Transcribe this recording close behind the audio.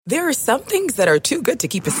There are some things that are too good to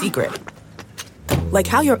keep a secret. Like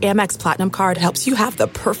how your Amex Platinum card helps you have the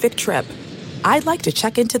perfect trip. I'd like to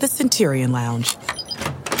check into the Centurion Lounge.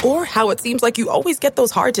 Or how it seems like you always get those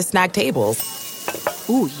hard-to-snag tables.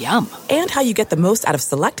 Ooh, yum. And how you get the most out of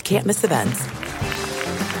select can't-miss events.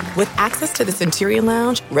 With access to the Centurion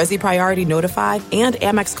Lounge, Resi Priority Notified, and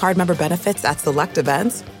Amex card member benefits at select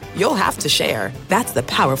events, you'll have to share. That's the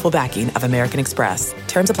powerful backing of American Express.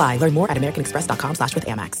 Terms apply. Learn more at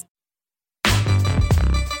americanexpress.com/withAmex.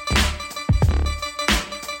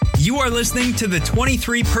 You are listening to the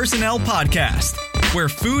 23 Personnel Podcast, where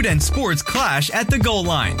food and sports clash at the goal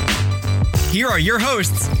line. Here are your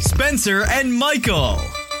hosts, Spencer and Michael.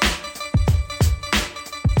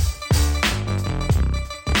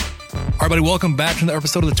 All right, buddy, welcome back to another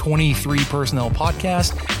episode of the 23 Personnel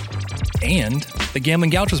Podcast and the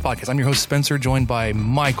Gambling Gauchos Podcast. I'm your host, Spencer, joined by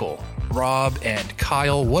Michael, Rob, and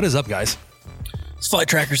Kyle. What is up, guys? It's Flight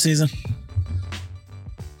Tracker season.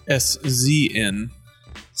 SZN.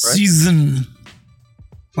 Right? Season.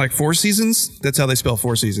 Like 4 seasons? That's how they spell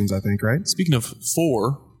 4 seasons, I think, right? Speaking of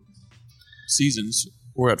 4 seasons,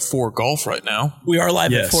 we're at 4 Golf right now. We are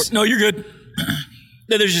live at 4. No, you're good.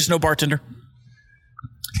 There's just no bartender.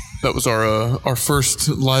 That was our first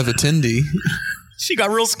live attendee. She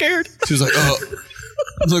got real scared. She was like, "Oh."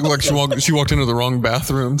 It looked like she walked into the wrong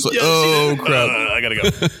bathroom. It's like, oh crap! I gotta go.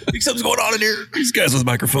 Think something's going on in here. These guys with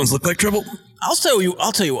microphones look like trouble. I'll tell you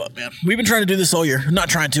what, man. We've been trying to do this all year. Not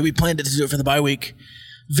trying to. We planned to do it for the bye week.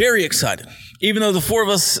 Very excited. Even though the 4 of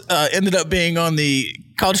us ended up being on the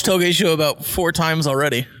College Tailgate Show about 4 times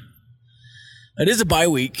already. It is a bye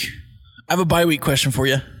week. I have a bye week question for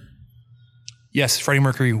you. Yes, Freddie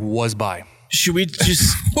Mercury was by. Should we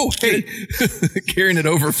just... Carrying it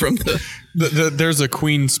over from there's a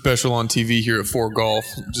Queen special on TV here at 4 Golf,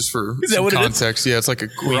 just for some context. Yeah, it's like a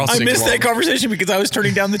Queen. I missed that conversation because I was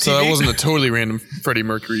turning down the TV. So that wasn't a totally random Freddie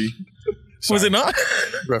Mercury. Was it not?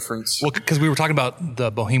 Reference. Well, because we were talking about the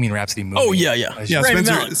Bohemian Rhapsody movie. Oh, yeah. Yeah,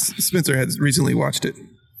 Spencer has recently watched it.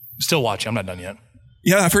 Still watching. I'm not done yet.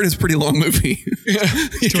 Yeah, I've heard it's a pretty long movie.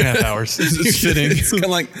 2.5 hours. It's fitting. It's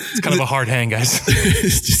kind of a hard hang, guys.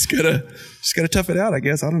 It's just gotta tough it out, I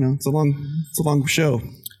guess. I don't know. It's a long show.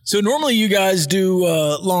 So normally you guys do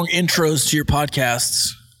long intros to your podcasts.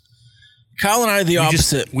 Kyle and I are the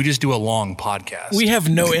opposite. We just do a long podcast. We have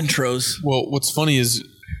no intros. Well, what's funny is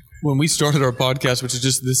when we started our podcast, which is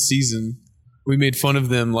just this season, we made fun of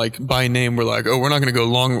them like by name. We're like, oh, we're not going to go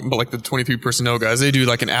long, but like the 23 Personnel guys, they do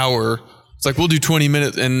like an hour. It's like, we'll do 20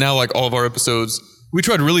 minutes. And now like all of our episodes, we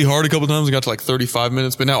tried really hard a couple times and got to like 35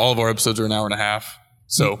 minutes, but now all of our episodes are an hour and a half.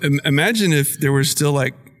 So imagine if there were still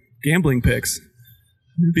like gambling picks.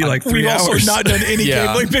 It'd be like 3 hours. We've also not done any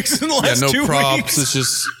gambling picks in the last 2 weeks. No props. It's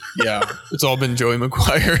just, it's all been Joey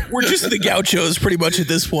McGuire. We're just the Gauchos pretty much at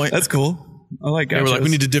this point. That's cool. I like Gauchos. We're like, we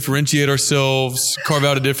need to differentiate ourselves, carve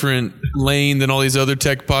out a different lane than all these other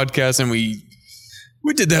tech podcasts. And we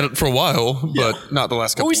did that for a while, but not the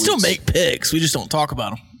last couple weeks. We still make picks. We just don't talk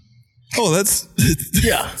about them. Oh, that's...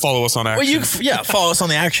 Follow us on Action. Well, follow us on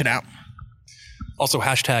the Action app. Also,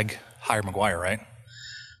 hashtag hire McGuire, right?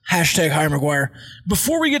 Hashtag hire McGuire.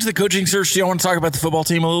 Before we get to the coaching search, do you want to talk about the football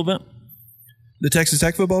team a little bit? The Texas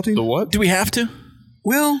Tech football team? The what? Do we have to?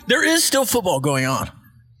 Well... There is still football going on.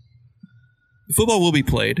 Football will be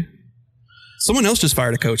played. Someone else just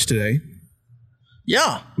fired a coach today.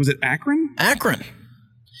 Yeah. Was it Akron? Akron.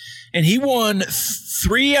 And he won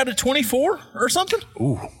 3 out of 24 or something?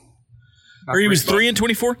 Ooh. Or he was 3 and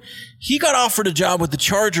 24. He got offered a job with the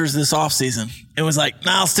Chargers this offseason and was like,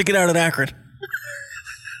 nah, I'll stick it out at Akron.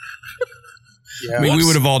 Yeah. I mean, we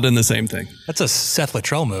would have all done the same thing. That's a Seth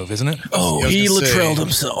Luttrell move, isn't it? Oh, he Luttrelled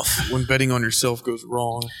himself. When betting on yourself goes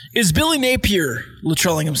wrong. Is Billy Napier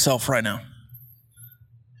Luttrelling himself right now?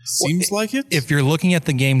 Seems like it. If you're looking at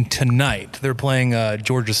the game tonight, they're playing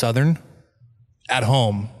Georgia Southern at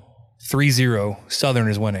home. 3-0. Southern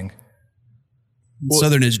is winning.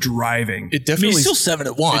 Southern is driving. It definitely, he's still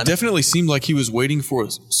 7-1. It definitely seemed like he was waiting for a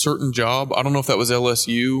certain job. I don't know if that was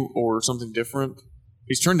LSU or something different.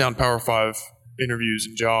 He's turned down Power 5 interviews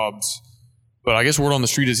and jobs. But I guess word on the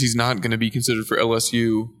street is he's not going to be considered for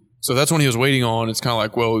LSU. So that's when he was waiting on. It's kind of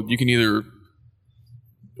like, well, you can either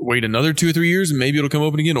wait another 2 or 3 years and maybe it'll come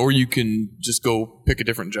open again, or you can just go pick a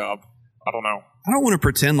different job. I don't know. I don't want to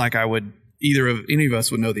pretend like any of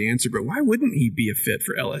us would know the answer, but why wouldn't he be a fit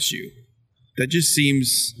for LSU? That just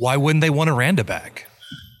seems... Why wouldn't they want Aranda back?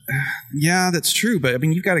 Yeah, that's true. But I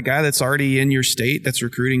mean, you've got a guy that's already in your state that's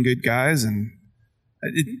recruiting good guys, and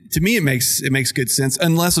To me, it makes good sense.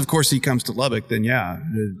 Unless, of course, he comes to Lubbock, then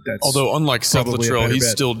that's. Although, unlike Seth probably a Luttrell, better he's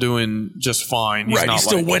bet. still doing just fine. Right, not he's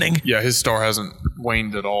still winning. Yeah, his star hasn't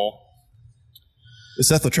waned at all.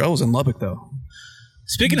 Seth Luttrell was in Lubbock, though.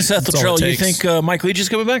 Speaking of Seth That's all Luttrell, it you takes. think Mike Leach is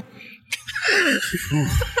coming back?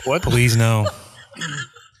 What? Please no.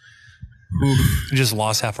 We just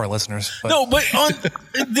lost half our listeners. But No, but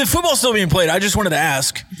the football's still being played. I just wanted to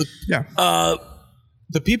ask. Yeah.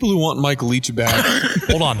 The people who want Mike Leach back.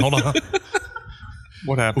 hold on.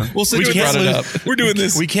 What happened? Well, since you brought it up, We're doing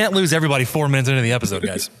this. We can't lose everybody 4 minutes into the episode,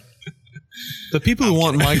 guys. The people who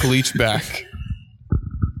want Mike Leach back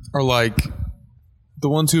are like the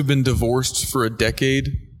ones who have been divorced for a decade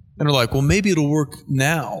and are like, well, maybe it'll work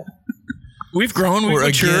now. We've grown. We've Or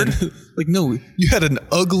matured. again, like, no, you had an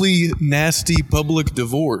ugly, nasty public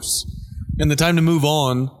divorce. And the time to move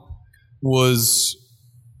on was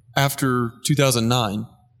after 2009.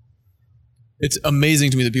 It's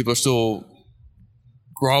amazing to me that people are still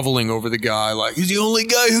groveling over the guy. Like, he's the only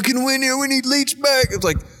guy who can win here. We need Leach back. It's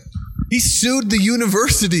like, he sued the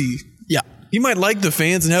university. Yeah. He might like the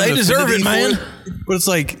fans and have They an deserve affinity it, man. for it, but it's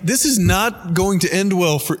like, this is not going to end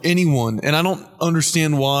well for anyone. And I don't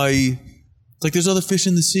understand why. It's like, there's other fish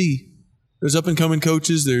in the sea. There's up and coming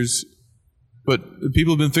coaches. But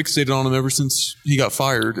people have been fixated on him ever since he got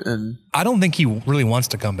fired. And I don't think he really wants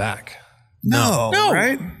to come back. no,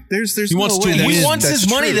 right? There's He wants no to way win. He wants that's his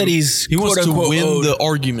money true. that he's he wants quote, to unquote, win owed. the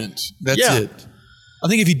argument. That's Yeah. it. I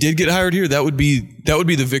think if he did get hired here, that would be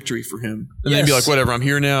the victory for him. And then he'd be Yes. like, whatever, I'm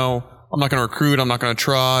here now. I'm not going to recruit. I'm not going to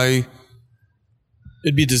try.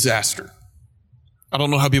 It'd be a disaster. I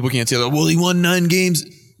don't know how people can't say that. Well, he won 9 games.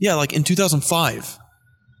 Yeah, like in 2005.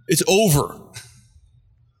 It's over.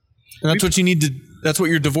 And that's what you need to. That's what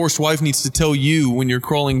your divorced wife needs to tell you when you're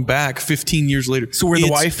crawling back 15 years later. So we're the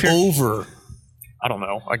It's wife here? over. I don't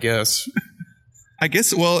know. I guess. I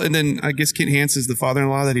guess. Well, and then I guess Kent Hance is the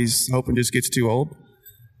father-in-law that he's hoping just gets too old.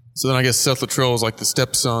 So then I guess Seth Luttrell is like the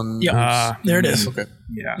stepson. Yeah. There it is. Okay.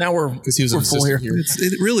 Yeah. Now we're Because he was an full here.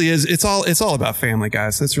 assistant here. It really is. It's all about family,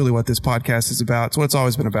 guys. That's really what this podcast is about. It's what it's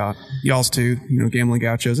always been about. Y'all's too, Gambling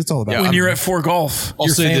Gauchos. It's all about. When you're at 4 Golf, I'll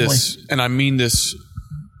your say family. this, and I mean this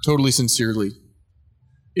totally sincerely.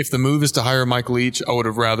 If the move is to hire Mike Leach, I would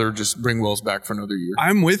have rather just bring Wells back for another year.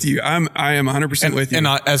 I'm with you. I am 100% with you. And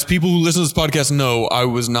as people who listen to this podcast know, I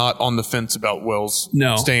was not on the fence about Wells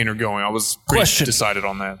No. staying or going. I was pretty Question. decided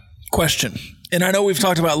on that. Question. And I know we've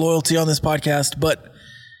talked about loyalty on this podcast, but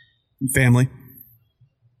family,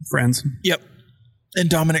 friends, yep. And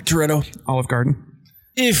Dominic Toretto. Olive Garden.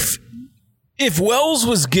 If Wells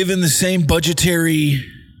was given the same budgetary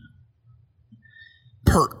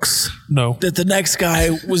perks No. that the next guy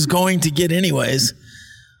was going to get anyways,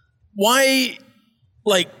 why,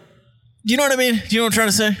 like, you know what I mean? Do you know what I'm trying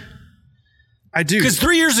to say? I do. Because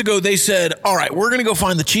 3 years ago, they said, all right, we're going to go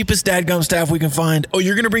find the cheapest dadgum staff we can find. Oh,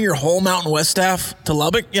 you're going to bring your whole Mountain West staff to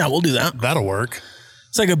Lubbock? Yeah, we'll do that. That'll work.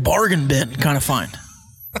 It's like a bargain bin kind of find.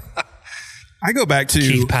 I go back to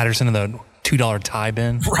Keith Patterson in the $2 tie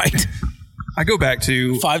bin. Right. I go back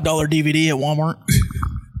to $5 DVD at Walmart.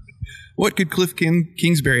 what could Cliff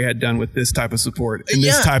Kingsbury had done with this type of support and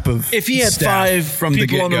this Yeah. type of If he had staff 5 from the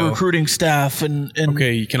people on the get-go. recruiting staff and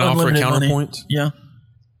Okay, can I offer a unlimited money. counterpoint? Yeah.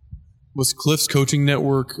 Was Cliff's coaching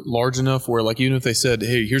network large enough where, like, even if they said,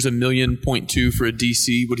 hey, here's $1.2 million for a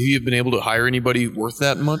DC, would he have been able to hire anybody worth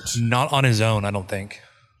that much? Not on his own, I don't think.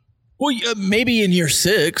 Well, maybe in year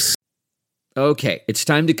 6. Okay, it's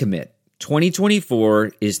time to commit.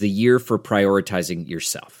 2024 is the year for prioritizing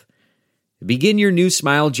yourself. Begin your new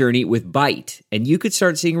smile journey with Byte, and you could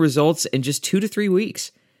start seeing results in just 2 to 3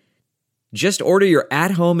 weeks. Just order your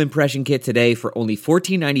at-home impression kit today for only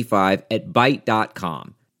 $14.95 at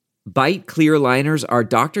Byte.com. Byte clear liners are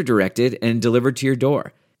doctor-directed and delivered to your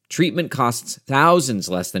door. Treatment costs thousands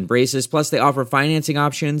less than braces, plus they offer financing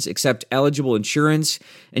options, accept eligible insurance,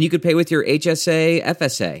 and you could pay with your HSA,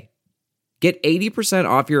 FSA. Get 80%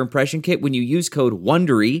 off your impression kit when you use code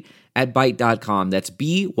WONDERY at Byte.com. That's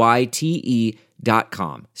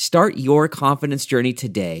BYTE.com. Start your confidence journey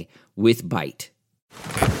today with Byte.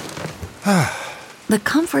 The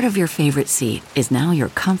comfort of your favorite seat is now your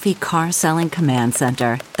comfy car selling command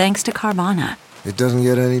center, thanks to Carvana. It doesn't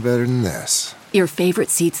get any better than this. Your favorite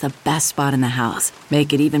seat's the best spot in the house.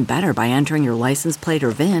 Make it even better by entering your license plate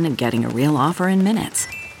or VIN and getting a real offer in minutes.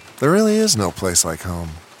 There really is no place like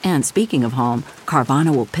home. And speaking of home,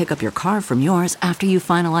 Carvana will pick up your car from yours after you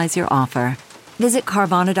finalize your offer. Visit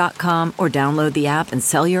Carvana.com or download the app and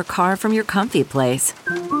sell your car from your comfy place.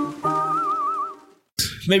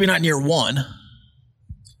 Maybe not in year 1.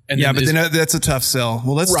 And Yeah, then but then that's a tough sell.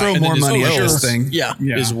 Well, let's Right, throw and more then is money at Wells- this thing. Yeah.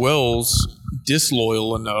 Is Wells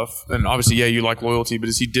disloyal enough? And obviously, yeah, you like loyalty, but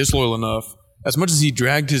is he disloyal enough? As much as he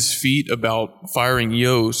dragged his feet about firing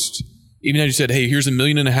Yost, even as you said, hey, here's $1.5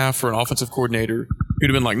 million for an offensive coordinator, he'd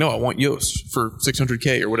have been like, no, I want Yost for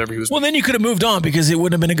 $600K or whatever he was. Well, then you could have moved on because it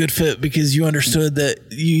wouldn't have been a good fit because you understood that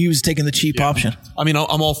he was taking the cheap option. I mean,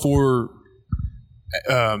 I'm all for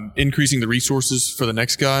increasing the resources for the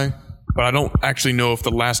next guy, but I don't actually know if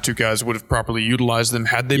the last two guys would have properly utilized them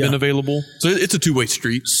had they been available. So it's a two-way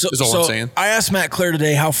street, is all I'm saying. I asked Matt Clare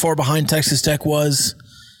today how far behind Texas Tech was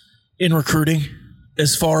in recruiting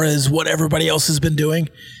as far as what everybody else has been doing.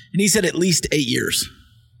 And he said at least 8 years.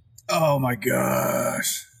 Oh, my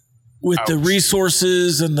gosh. With the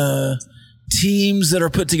resources and the teams that are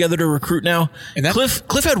put together to recruit now. And that,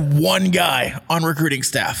 Cliff had one guy on recruiting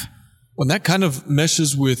staff. Well, that kind of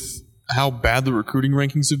meshes with how bad the recruiting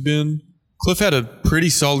rankings have been. Cliff had a pretty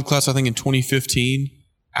solid class, I think, in 2015.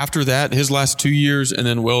 After that, his last 2 years, and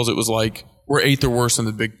then Wells, it was like, we're 8th or worse in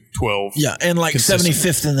the Big 12. Yeah, and like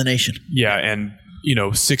 75th in the nation. Yeah, and,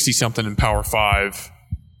 60-something in Power 5.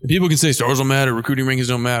 And people can say stars don't matter, recruiting rankings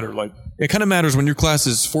don't matter. Like, it kind of matters when your class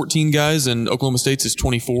is 14 guys and Oklahoma State's is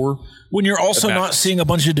 24. When you're also not seeing a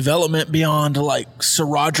bunch of development beyond like Sir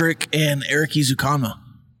Roderick and Eric Izukama.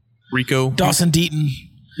 Rico. Dawson Deaton.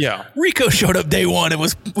 Yeah. Rico showed up day one and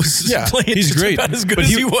was playing he's great. About as good as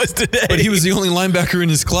he was today. But he was the only linebacker in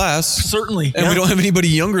his class. Certainly. And we don't have anybody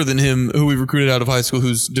younger than him who we recruited out of high school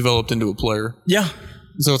who's developed into a player. Yeah.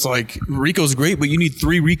 So it's like, Rico's great, but you need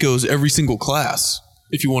 3 Ricos every single class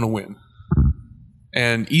if you want to win.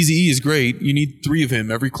 And Eazy-E is great. You need 3 of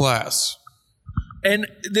him every class. And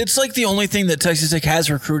it's like the only thing that Texas Tech has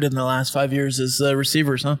recruited in the last 5 years is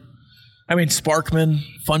receivers, huh? I mean, Sparkman,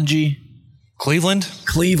 Fungi. Cleveland?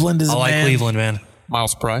 Cleveland is I like man. Cleveland, man.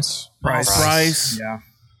 Miles Price. Price. Yeah.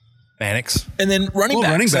 Mannix. And then running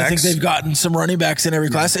backs. I think they've gotten some running backs in every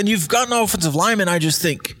class. And you've gotten offensive linemen.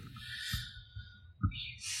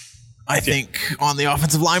 I think on the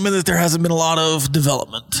offensive lineman that there hasn't been a lot of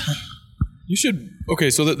development. You should,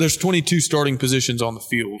 so there's 22 starting positions on the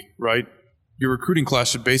field, right? Your recruiting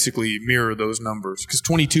class should basically mirror those numbers because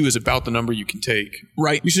 22 is about the number you can take.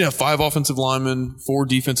 Right. You should have 5 offensive linemen, 4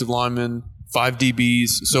 defensive linemen, 5 DBs,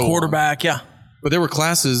 so quarterback, yeah. But there were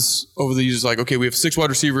classes over the years like, okay, we have 6 wide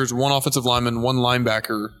receivers, 1 offensive lineman, 1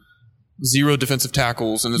 linebacker, 0 defensive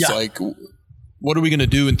tackles, and it's like, what are we going to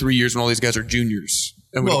do in 3 years when all these guys are juniors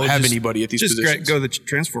and we don't have anybody at these positions? Just go to the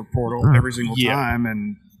transfer portal every single time,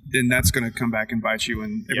 and then that's going to come back and bite you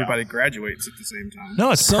when everybody graduates at the same time.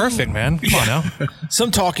 No, it's perfect, man. Come on now.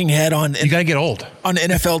 Some talking head on you got to get old on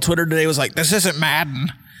NFL Twitter today was like, "This isn't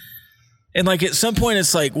Madden," and like at some point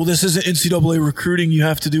it's like, "Well, this isn't NCAA recruiting. You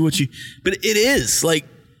have to do what you." But it is like,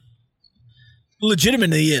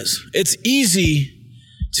 legitimately is. It's easy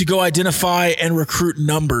to go identify and recruit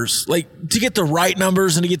numbers, like to get the right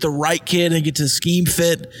numbers and to get the right kid and get to scheme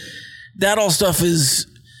fit. That all stuff is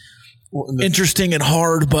interesting and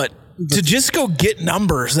hard, but to just go get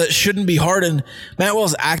numbers, that shouldn't be hard. And Matt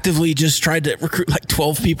Wells actively just tried to recruit like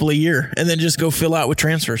 12 people a year and then just go fill out with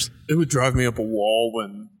transfers. It would drive me up a wall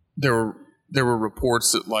when there were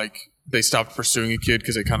reports that like they stopped pursuing a kid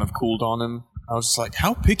because they kind of cooled on him. I was just like,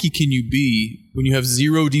 how picky can you be when you have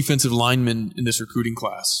 0 defensive linemen in this recruiting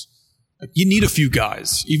class? Like, you need a few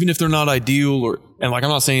guys, even if they're not ideal, and like I'm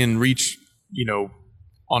not saying reach,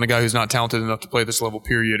 on a guy who's not talented enough to play this level,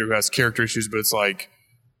 period, or who has character issues, but it's like,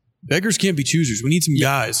 beggars can't be choosers. We need some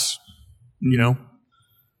guys,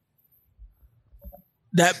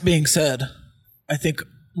 That being said, I think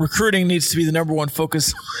recruiting needs to be the number one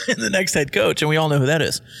focus in the next head coach, and we all know who that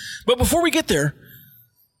is. But before we get there,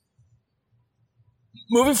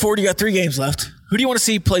 moving forward, you got 3 games left. Who do you want to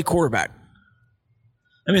see play quarterback?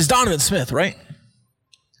 I mean, it's Donovan Smith, right?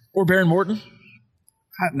 Or Baron Morton?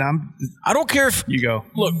 I don't care if you go.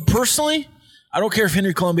 Look, personally, I don't care if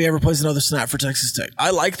Henry Columbia ever plays another snap for Texas Tech.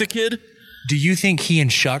 I like the kid. Do you think he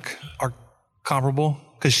and Shuck are comparable?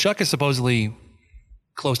 Because Shuck is supposedly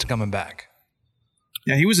close to coming back.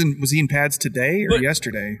 Yeah, was he in pads today or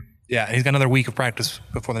yesterday? Yeah, he's got another week of practice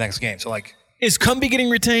before the next game. So is Cumbie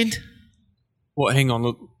getting retained? Well, hang on.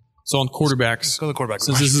 Look. So on quarterbacks, go to the quarterback.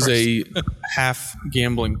 Since this is a half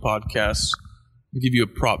gambling podcast, I'll give you a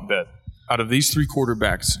prop bet. Out of these 3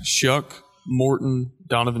 quarterbacks, Shuck, Morton,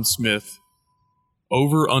 Donovan Smith,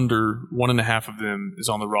 over under 1.5 of them is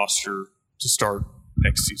on the roster to start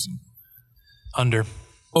next season. Under.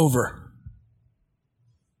 Over.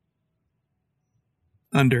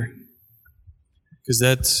 Under. Because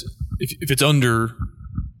that's if it's under,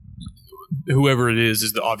 whoever it is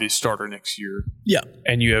the obvious starter next year. Yeah.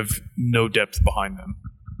 And you have no depth behind them.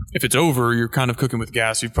 If it's over, you're kind of cooking with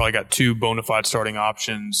gas. You've probably got 2 bona fide starting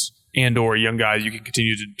options and or a young guy you can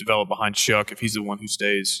continue to develop behind Shuck if he's the one who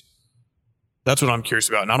stays. That's what I'm curious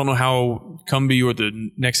about. And I don't know how Cumbie or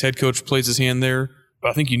the next head coach plays his hand there, but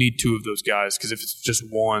I think you need two of those guys because if it's just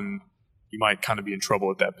one, you might kind of be in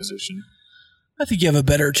trouble at that position. I think you have a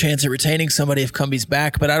better chance at retaining somebody if Cumbie's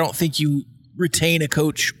back, but I don't think you retain a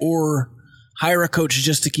coach or hire a coach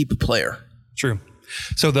just to keep a player. True.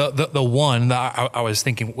 So the one that I was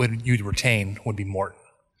thinking you'd retain would be Morton.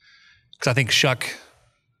 Because I think Shuck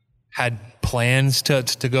had plans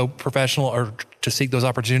to go professional or to seek those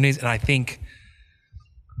opportunities. And I think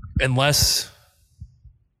unless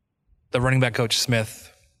the running back coach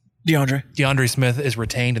DeAndre Smith is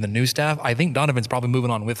retained in the new staff, I think Donovan's probably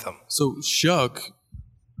moving on with them. So Shuck,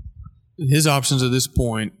 his options at this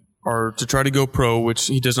point are to try to go pro, which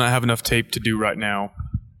he does not have enough tape to do right now,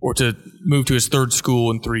 or to move to his third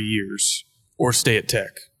school in 3 years, or stay at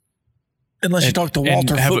Tech. Unless you talk to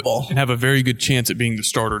Walter football. And have a very good chance at being the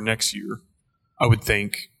starter next year, I would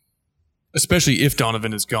think. Especially if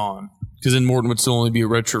Donovan is gone. Because then Morton would still only be a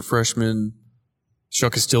redshirt freshman.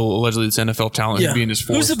 Shuck is still allegedly this NFL talent. He'd be in his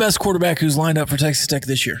fourth. Who's the best quarterback who's lined up for Texas Tech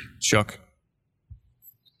this year? Shuck.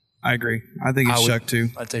 I agree. I think it's Shuck too.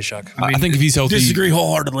 I'd say Shuck. I think if he's healthy. Disagree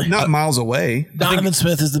wholeheartedly. Not miles away. Donovan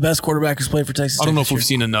Smith is the best quarterback who's played for Texas Tech. I don't know if we've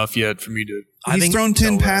seen enough yet for me to. He's thrown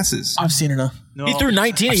 10 passes. I've seen enough. No, he threw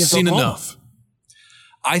 19 against Oklahoma. enough.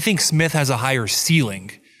 I think Smith has a higher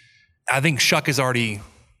ceiling. I think Shuck is already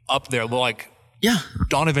up there. Like,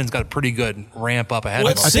 Donovan's got a pretty good ramp up ahead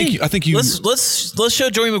of him. I think you. Let's show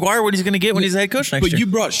Joey McGuire what he's going to get when he's the head coach next year. But you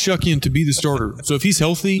brought Shuck in to be the starter, so if he's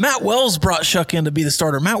healthy, Matt Wells brought Shuck in to be the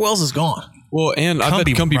starter. Matt Wells is gone. Well, and I bet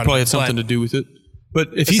Cumbie probably had something to do with it. But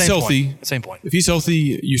if he's healthy, same point. If he's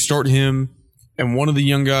healthy, you start him, and one of the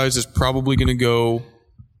young guys is probably going to go,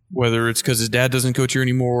 whether it's because his dad doesn't coach here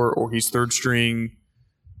anymore or he's third string.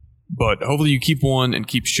 But hopefully you keep one and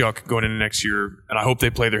keep Shuck going into next year, and I hope they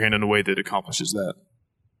play their hand in a way that accomplishes that.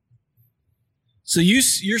 So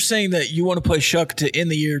you're saying that you want to play Shuck to end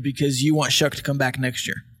the year because you want Shuck to come back next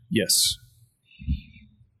year? Yes.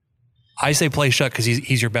 I say play Shuck because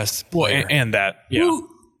he's your best player. Well, and that, yeah.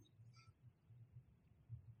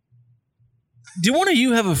 Do one of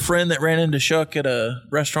you have a friend that ran into Shuck at a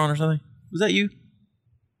restaurant or something? Was that you?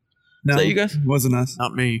 No, that you guys? It wasn't us.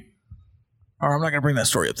 Not me. All right, I'm not going to bring that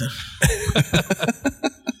story up then.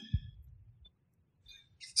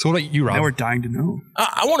 So what about you, Rob? Now we're dying to know.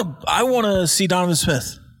 I want to see Donovan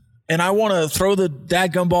Smith, and I want to throw the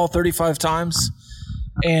dadgum ball 35 times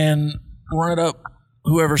and run it up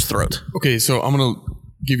whoever's throat. Okay, so I'm going to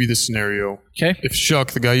give you this scenario. Okay. If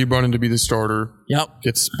Shuck, the guy you brought in to be the starter,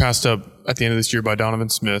 gets passed up at the end of this year by Donovan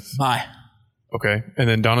Smith. Bye. Okay, and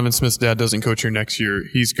then Donovan Smith's dad doesn't coach here next year.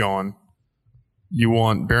 He's gone. You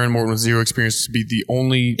want Baron Morton with zero experience to be the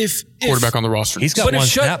only quarterback on the roster. He's got one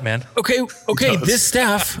snap, man. Okay. This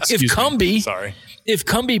staff, if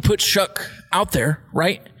Cumbie puts Shuck out there,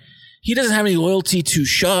 right? He doesn't have any loyalty to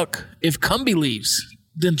Shuck. If Cumbie leaves,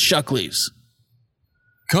 then Shuck leaves.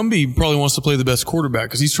 Cumbie probably wants to play the best quarterback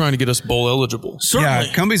because he's trying to get us bowl eligible. Certainly.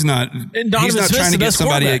 Yeah, Cumbie's not. And he's not trying to get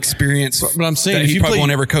somebody experience. But I'm saying that he probably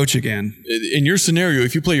won't ever coach again. In your scenario,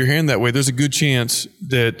 if you play your hand that way, there's a good chance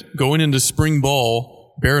that going into spring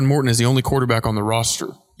ball, Baron Morton is the only quarterback on the roster.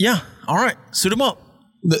 Yeah. All right. Suit him up.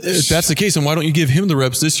 If that's the case, then why don't you give him the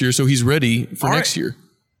reps this year so he's ready for next year?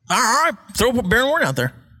 All right. Throw Baron Morton out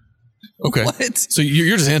there. Okay. What? So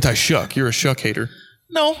you're just anti-Shuck. You're a Shuck hater.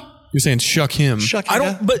 No. You're saying Shuck him. I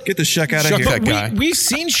don't. But get the Shuck out of here. That guy. We've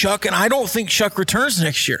seen Shuck, and I don't think Shuck returns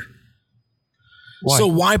next year. Why? So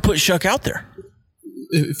why put Shuck out there?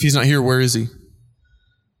 If he's not here, where is he?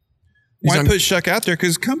 Why put Shuck out there?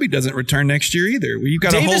 Because Cumbie doesn't return next year either. You've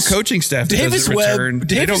got a whole coaching staff that doesn't return.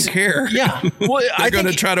 They don't care. Yeah. Well, they're going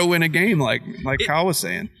to try to win a game, like Kyle was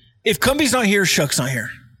saying. If Cumbie's not here, Shuck's not here.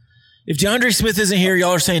 If DeAndre Smith isn't here,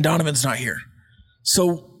 y'all are saying Donovan's not here.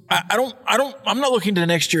 So I'm not looking to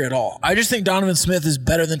next year at all. I just think Donovan Smith is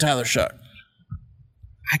better than Tyler Shuck.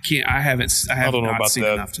 I have not seen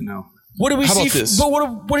enough to know. What did we see? This? But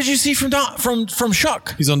what did you see from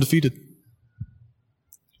Shuck? He's undefeated.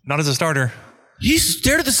 Not as a starter. He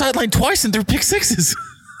stared at the sideline twice and threw pick sixes.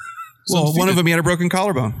 Well, one of them he had a broken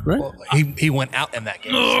collarbone. Right? Well, he went out in that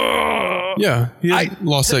game. Yeah, he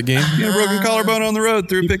lost that game. He had a broken collarbone on the road,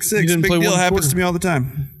 threw a pick six. Big deal happens to me all the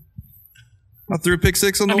time. I threw a pick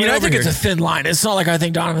six on the way over I think here. it's a thin line. It's not like I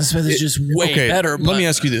think Donovan Smith is just way better. Let me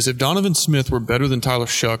ask you this. If Donovan Smith were better than Tyler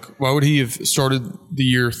Shuck, why would he have started the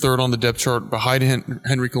year third on the depth chart behind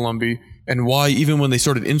Henry Colombi? And why, even when they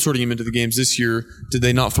started inserting him into the games this year, did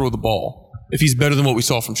they not throw the ball? If he's better than what we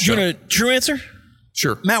saw from Shuck. You want a true answer?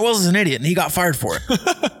 Sure. Matt Wells is an idiot, and he got fired for it.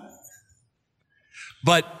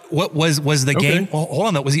 But what was the game? Well, hold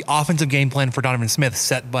on though. Was the offensive game plan for Donovan Smith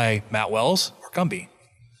set by Matt Wells or Cumbie?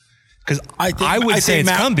 Because I would say it's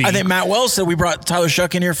Cumbie. I think Matt Wells said we brought Tyler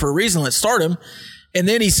Shuck in here for a reason. Let's start him. And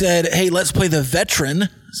then he said, hey, let's play the veteran,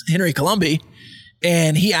 Henry Colombi.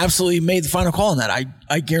 And he absolutely made the final call on that.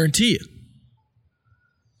 I guarantee you.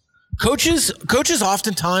 Coaches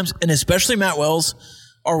oftentimes, and especially Matt Wells,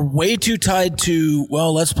 are way too tied to,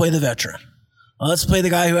 well, let's play the veteran. Well, let's play the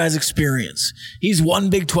guy who has experience. He's won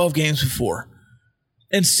Big 12 games before.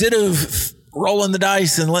 Instead of rolling the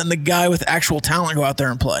dice and letting the guy with actual talent go out there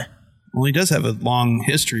and play. Well, he does have a long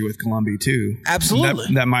history with Colombi, too.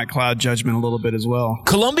 Absolutely. That might cloud judgment a little bit as well.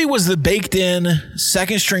 Colombi was the baked-in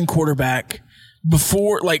second-string quarterback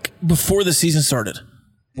before the season started.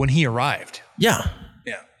 When he arrived. Yeah.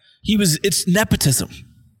 It's nepotism.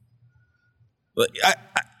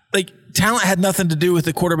 Talent had nothing to do with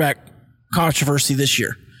the quarterback controversy this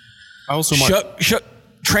year. Shuck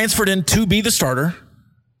transferred in to be the starter.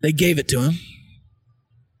 They gave it to him.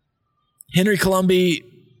 Henry Colombi,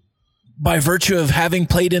 by virtue of having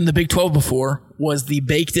played in the Big 12 before, was the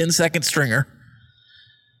baked-in second stringer.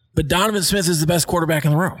 But Donovan Smith is the best quarterback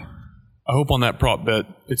in the room. I hope on that prop bet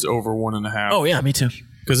it's over 1.5. Oh, yeah, me too.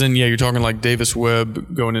 Because then, you're talking like Davis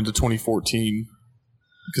Webb going into 2014.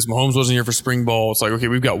 Because Mahomes wasn't here for spring ball. It's like, okay,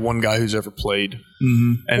 we've got one guy who's ever played.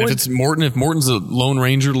 Mm-hmm. And if Morton's a Lone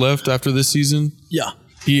Ranger left after this season,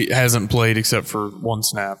 he hasn't played except for one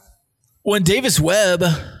snap. When Davis Webb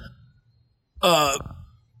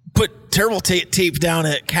put terrible tape down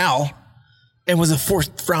at Cal and was a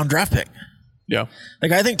 4th-round draft pick. Yeah.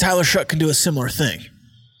 I think Tyler Shuck can do a similar thing.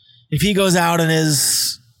 If he goes out and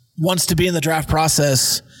wants to be in the draft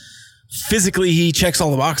process, physically he checks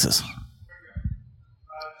all the boxes.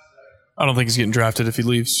 I don't think he's getting drafted if he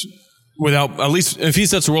leaves without, at least if he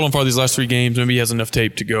sets the world on fire these last 3 games, maybe he has enough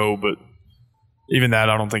tape to go, but even that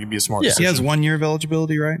I don't think it'd be a smart decision. He has 1 year of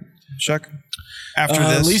eligibility, right, Shuck? After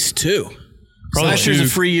this? At least 2. Probably last year's a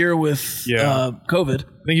free year with COVID.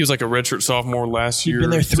 I think he was like a redshirt sophomore last year. He's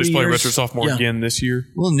been there 3 years. He's playing redshirt sophomore again this year.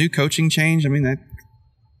 Well, new coaching change. I mean,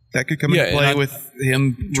 that could come into play with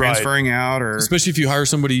him transferring out, or especially if you hire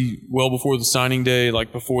somebody well before the signing day,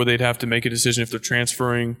 like before they'd have to make a decision if they're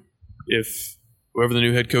transferring. If whoever the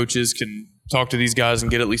new head coach is can talk to these guys and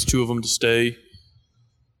get at least 2 of them to stay.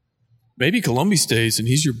 Maybe Colombi stays and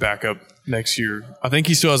he's your backup next year. I think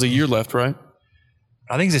he still has a year left, right?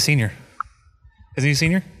 I think he's a senior. Isn't he a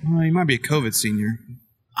senior? Well, he might be a COVID senior.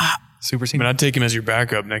 Super senior. I mean, I'd take him as your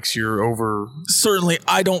backup next year over. Certainly,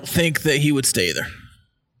 I don't think that he would stay either.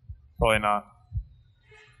 Probably not.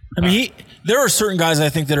 I mean, there are certain guys I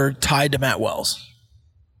think that are tied to Matt Wells.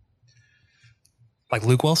 Like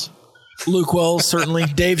Luke Wells? Luke Wells, certainly.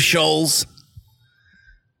 Dave Scholes.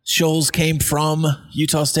 Scholes came from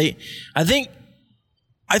Utah State. I think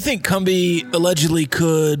Cumbie allegedly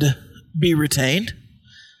could be retained.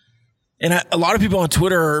 And a lot of people on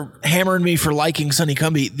Twitter are hammering me for liking Sonny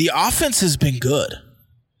Cumbie. The offense has been good.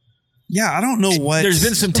 Yeah, I don't know what. There's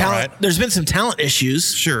been some talent. Right. There's been some talent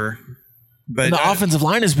issues. Sure, but and the offensive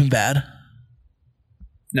line has been bad.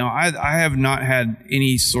 No, I have not had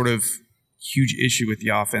any sort of huge issue with the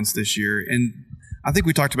offense this year, and I think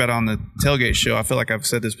we talked about it on the tailgate show. I feel like I've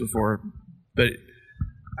said this before, but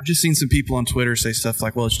I've just seen some people on Twitter say stuff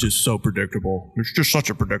like, well, it's just so predictable. It's just such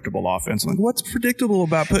a predictable offense. I'm like, what's predictable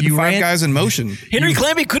about putting 5 guys in motion? Henry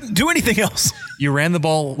Colombi couldn't do anything else. You ran the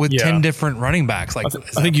ball with 10 different running backs. Like,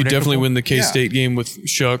 I think you definitely win the K-State game with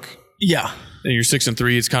Shuck. Yeah. And you're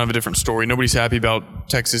 6-3. It's kind of a different story. Nobody's happy about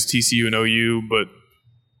Texas, TCU, and OU, but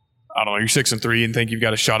I don't know. You're 6-3 and think you've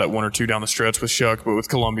got a shot at 1 or 2 down the stretch with Shuck, but with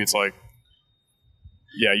Colombi, it's like,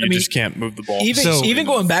 you just can't move the ball. Even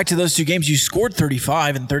going back to those 2 games, you scored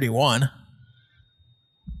 35 and 31.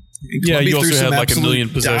 Yeah, you also had like a million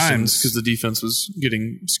possessions because the defense was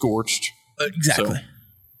getting scorched. Exactly.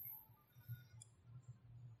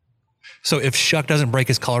 So if Shuck doesn't break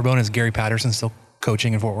his collarbone, is Gary Patterson still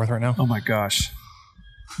coaching in Fort Worth right now? Oh my gosh.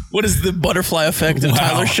 What is the butterfly effect of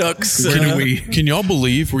Tyler Shuck's? Can y'all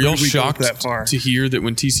believe? Were y'all shocked to hear that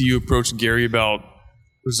when TCU approached Gary about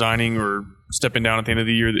resigning or stepping down at the end of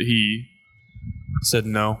the year that he said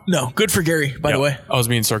no? No. Good for Gary, by the way. I was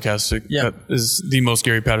being sarcastic. Yeah. That is the most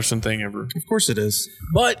Gary Patterson thing ever. Of course it is.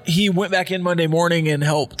 But he went back in Monday morning and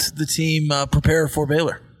helped the team prepare for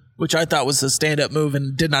Baylor, which I thought was a stand-up move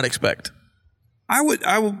and did not expect. I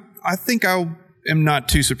think I am not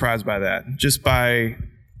too surprised by that, just by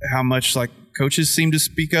how much like coaches seem to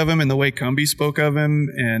speak of him and the way Cumbie spoke of him.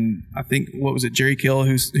 And I think, what was it, Jerry Kill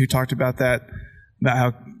who talked about that, about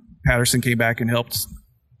how Patterson came back and helped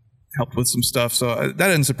helped with some stuff. So that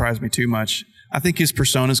didn't surprise me too much. I think his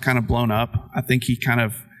persona's kind of blown up. I think he kind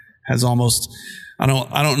of has almost, I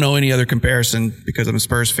don't know any other comparison because I'm a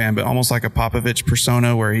Spurs fan, but almost like a Popovich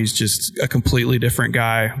persona where he's just a completely different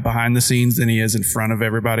guy behind the scenes than he is in front of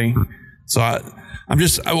everybody. So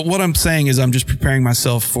what I'm saying is I'm just preparing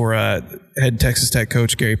myself for head Texas Tech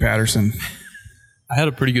coach Gary Patterson. I had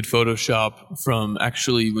a pretty good Photoshop from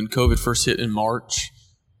actually when COVID first hit in March.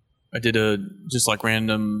 I did a just like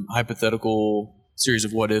random hypothetical series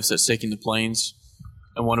of what ifs at Staking the Plains.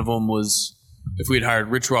 And one of them was if we had hired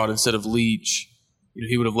Rich Rod instead of Leach,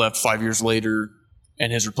 he would have left 5 years later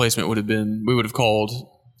and his replacement would have been, we would have called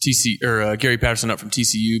Gary Patterson up from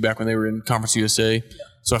TCU back when they were in Conference USA.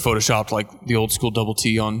 So I photoshopped like the old school double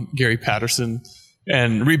T on Gary Patterson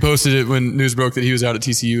and reposted it when news broke that he was out at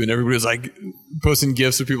TCU, and everybody was like posting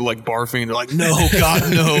gifs of people like barfing, and they're like, no,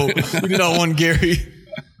 God, no, we do not want Gary.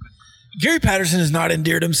 Gary Patterson has not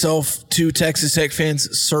endeared himself to Texas Tech fans,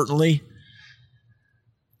 certainly.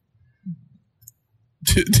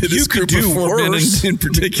 To this group of 4 men in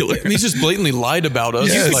particular. I mean, he's just blatantly lied about us.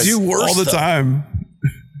 Yes, like, do worse all the time.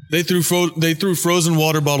 They threw frozen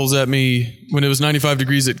water bottles at me when it was 95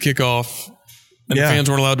 degrees at kickoff, and the fans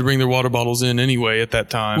weren't allowed to bring their water bottles in anyway at that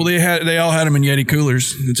time. Well, they all had them in Yeti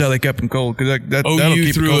coolers. That's how they kept them cold because that'll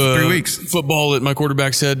keep it cold for 3 weeks. Football at my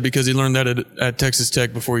quarterback's head because he learned that at Texas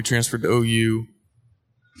Tech before he transferred to OU.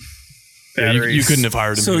 Yeah, you couldn't have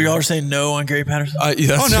hired him. So y'all are saying no on Gary Patterson?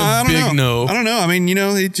 That's a big no. I don't know. I mean,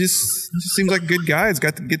 he just seems like a good guy. He's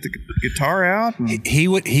got to get the guitar out. He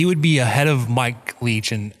would be ahead of Mike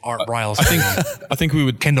Leach and Art Briles. I think we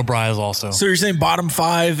would. Kendall Briles also. So you're saying bottom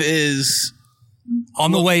 5 is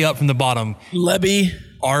on the way up from the bottom. Lebby,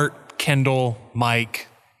 Art, Kendall, Mike,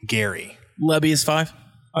 Gary. Lebby is 5.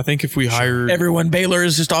 I think if we hired everyone, Baylor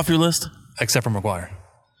is just off your list, except for McGuire.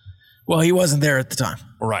 Well, he wasn't there at the time,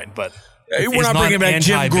 right? But we're not bringing back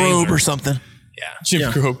Jim Grobe or something. Yeah,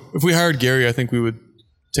 Jim Grobe. If we hired Gary, I think we would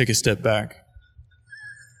take a step back.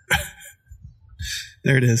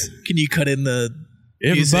 There it is. Can you cut in the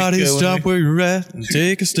everybody stop where you're at and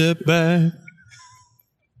take a step back?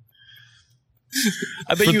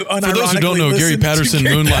 I bet you. For those who don't know, Gary Patterson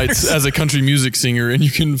moonlights as a country music singer, and you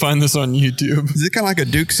can find this on YouTube. Is it kind of like a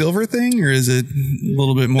Duke Silver thing, or is it a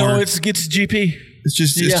little bit more? No, it's GP. It's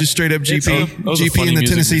just straight up GP. GP in the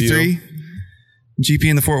Tennessee video. 3. GP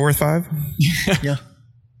in the Fort Worth 5. Yeah.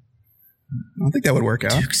 I think that would work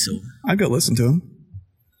out. Duke Silver. I'd go listen to him.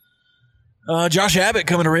 Josh Abbott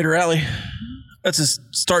coming to Raider Alley. That's his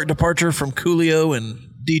start departure from Coolio and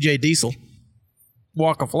DJ Diesel.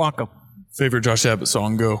 Waka Flocka. Favorite Josh Abbott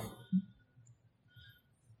song, go.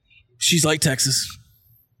 She's Like Texas.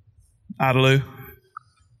 Adaloo.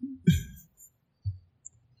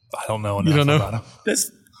 I don't know enough about him.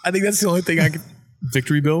 I think that's the only thing I can.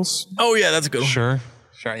 Victory Bells? Oh, yeah, that's a good one. Sure,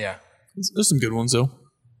 yeah. There's some good ones, though.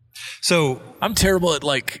 So I'm terrible at,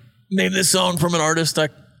 name this song from an artist. I'm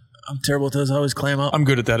terrible at those. I always clam up. I'm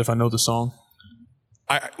good at that if I know the song.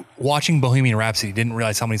 Watching Bohemian Rhapsody, didn't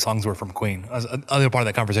realize how many songs were from Queen. That was another part of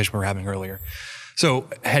that conversation we were having earlier. So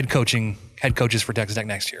head coaches for Texas Tech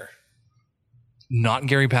next year. Not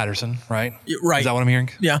Gary Patterson, right? Right. Is that what I'm hearing?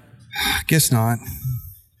 Yeah. I guess not.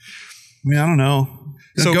 I mean, I don't know.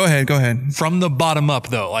 So go ahead. From the bottom up,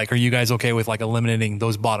 though, are you guys okay with eliminating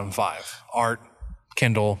those bottom 5? Art,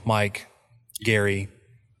 Kendall, Mike, Gary,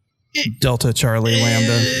 Delta, Charlie,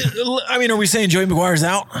 Lambda. I mean, are we saying Joey McGuire's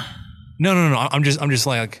out? No. I'm just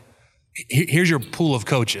here's your pool of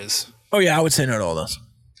coaches. Oh yeah, I would say no to all those.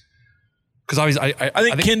 Because obviously, I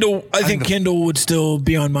think Kendall. I think Kendall would still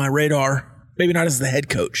be on my radar. Maybe not as the head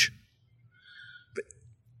coach.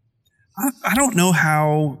 I don't know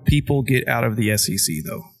how people get out of the SEC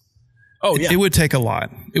though. Oh yeah, it would take a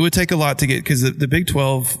lot. It would take a lot to get because the Big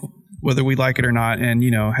 12, whether we like it or not, and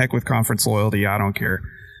heck with conference loyalty, I don't care.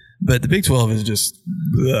 But the Big 12 is just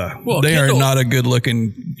well, they are not a good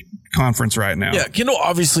looking conference right now. Yeah, Kendall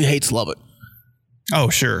obviously hates Lubbock. Oh,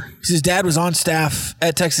 sure. His dad was on staff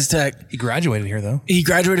at Texas Tech. He graduated here, though. He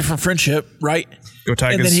graduated from Friendship, right? Go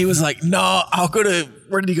Tigers. And then he was like, no, I'll go to,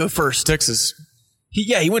 where did he go first? Texas.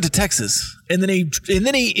 He went to Texas. And then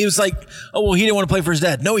he was like, oh, well, he didn't want to play for his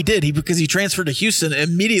dad. No, he did. Because he transferred to Houston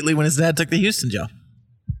immediately when his dad took the Houston job.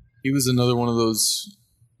 He was another one of those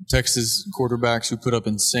Texas quarterbacks who put up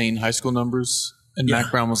insane high school numbers. And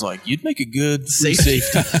Mac Brown was like, you'd make a good safety.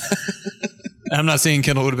 I'm not saying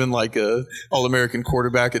Kendall would have been like a All-American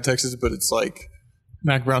quarterback at Texas, but it's like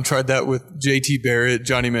Mac Brown tried that with J.T. Barrett,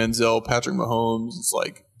 Johnny Manziel, Patrick Mahomes. It's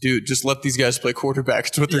like, dude, just let these guys play quarterback.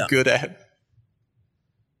 It's what they're good at.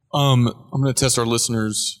 I'm going to test our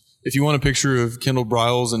listeners. If you want a picture of Kendall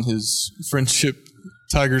Briles and his Friendship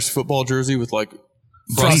Tigers football jersey with like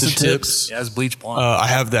Frosted tips. Yeah, it's bleach blonde. I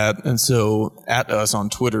have that, and so at us on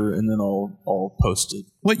Twitter, and then I'll post it.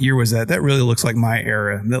 What year was that? That really looks like my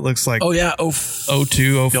era. That looks like Oh yeah, 02,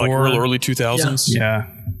 04. Yeah, like early 2000s. Yeah,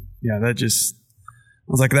 that just.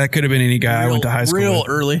 I was like, that could have been any guy I went to high school real with.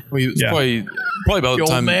 early. Well, it's probably about The the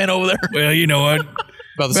time. old man over there. Well, you know what?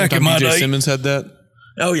 About the same Back in time my BJ day. Simmons had that.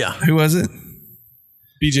 Oh yeah. Who was it?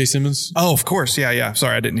 BJ Simmons. Oh, of course. Yeah.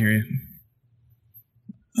 Sorry, I didn't hear you.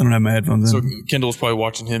 I don't have my headphones So in. Kendall was probably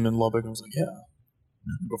watching him in Lubbock and was like, yeah,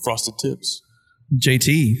 go frosted tips.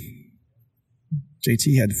 JT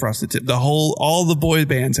had the frosted tip. All the boy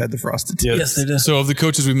bands had the frosted tip. Yes, they did. So of the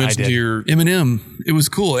coaches we mentioned did. here, Eminem. It was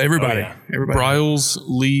cool. Everybody. Oh, yeah. Everybody. Bryles,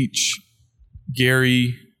 Leach,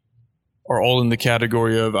 Gary are all in the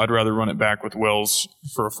category of I'd rather run it back with Wells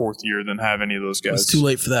for a fourth year than have any of those guys. It's too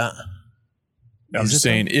late for that. I'm just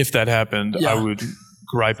saying, if that happened, Yeah. I would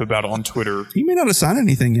gripe about it on Twitter He may not have signed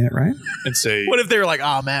anything yet, right? and say, What if they were like,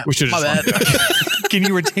 "Oh, Matt, we should my have bad. just Can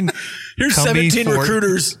you retain? Here's Come be 17 for-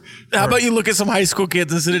 recruiters. How about you look at some high school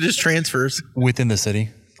kids instead of just transfers? Within the city,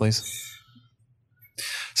 please.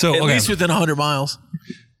 So At okay. least within 100 miles.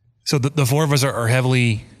 So the four of us are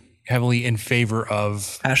heavily in favor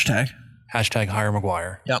of Hashtag. hire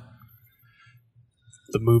McGuire. Yep.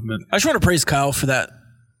 the movement. I just want to praise Kyle for that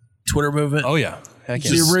Twitter movement. Oh yeah, heck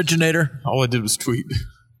He's yes. the originator. All I did was tweet.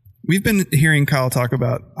 We've been hearing Kyle talk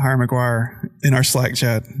about Hire McGuire in our Slack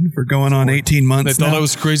chat for going on 18 months They thought now. I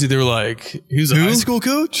was crazy. They were like, "He's a Who? high school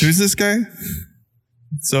coach." Who's this guy?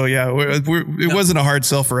 So yeah, it wasn't a hard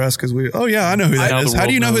sell for us because I know who that Now is. the How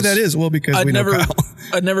do you world know who knows. that is? Well, because I'd we never, know Kyle.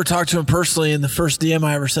 I'd never talked to him personally, and the first DM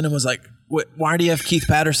I ever sent him was like, "Why do you have Keith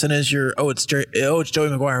Patterson as your?" It's Joey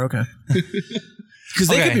McGuire. Okay, because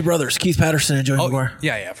they Okay. could be brothers, Keith Patterson and Joey McGuire.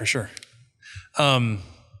 Yeah, for sure.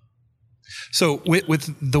 So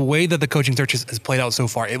with the way that the coaching search has played out so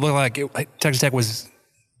far, it looked like Texas Tech was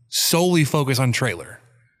solely focused on Traylor.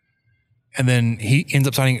 And then he ends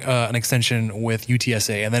up signing an extension with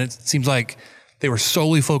UTSA. And then it seems like they were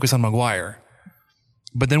solely focused on McGuire.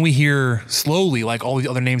 But then we hear slowly like all the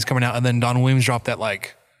other names coming out. And then Don Williams dropped that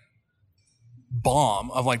like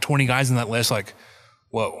bomb of like 20 guys in that list. Like,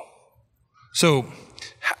 whoa. So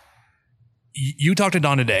you talked to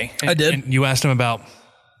Don today. I did. And you asked him about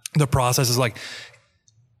the process. Is like,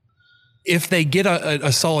 if they get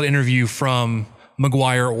a solid interview from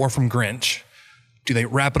McGuire or from Grinch, do they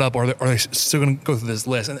wrap it up, or are they still going to go through this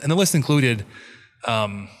list? And the list included,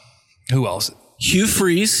 who else? Hugh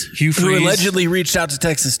Freeze, who Freeze. allegedly reached out to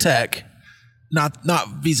Texas Tech, not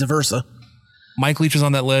vice versa. Mike Leach was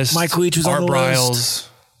on that list. Mike Leach was Art on the Briles, list.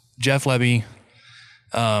 Jeff Levy,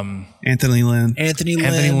 Anthony Lynn. Anthony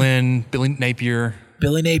Lynn, Billy Napier.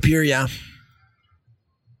 Billy Napier, yeah.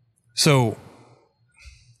 So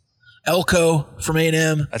Elko from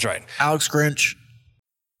A&M, that's right. Alex Grinch.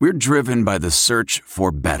 We're driven by the search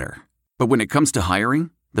for better. But when it comes to hiring,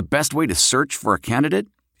 the best way to search for a candidate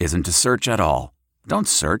isn't to search at all. Don't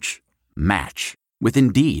search, match with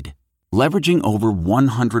Indeed. Leveraging over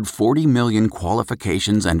 140 million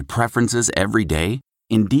qualifications and preferences every day,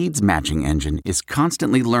 Indeed's matching engine is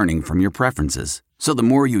constantly learning from your preferences. So the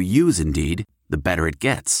more you use Indeed, the better it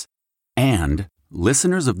gets. And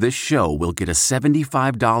listeners of this show will get a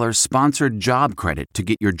 $75 sponsored job credit to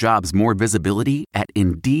get your jobs more visibility at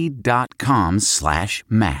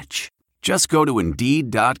Indeed.com/match. Just go to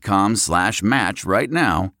Indeed.com/match right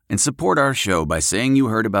now and support our show by saying you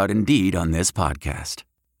heard about Indeed on this podcast.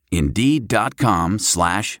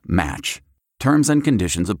 Indeed.com/match. Terms and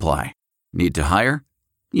conditions apply. Need to hire?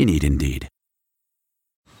 You need Indeed.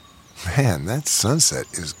 Man, that sunset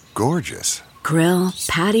is gorgeous. Grill,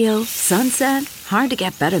 patio, sunset. Hard to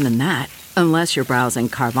get better than that. Unless you're browsing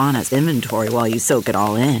Carvana's inventory while you soak it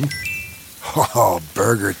all in. Oh,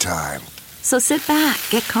 burger time. So sit back,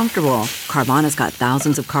 get comfortable. Carvana's got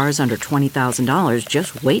thousands of cars under $20,000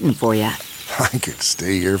 just waiting for you. I could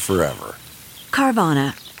stay here forever.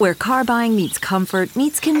 Carvana, where car buying meets comfort,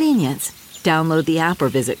 meets convenience. Download the app or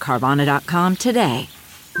visit Carvana.com today.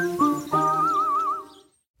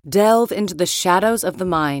 Delve into the shadows of the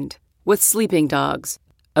mind with Sleeping Dogs,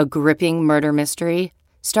 a gripping murder mystery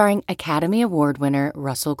starring Academy Award winner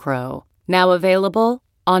Russell Crowe. Now available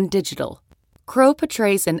on digital. Crowe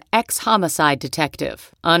portrays an ex-homicide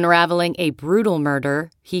detective unraveling a brutal murder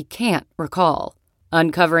he can't recall.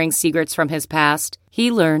 Uncovering secrets from his past, he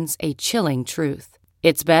learns a chilling truth.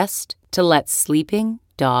 It's best to let sleeping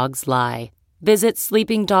dogs lie. Visit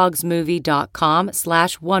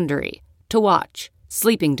sleepingdogsmovie.com/Wondery to watch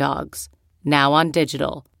Sleeping Dogs, now on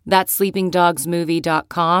digital. That's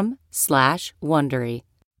sleepingdogsmovie.com/Wondery.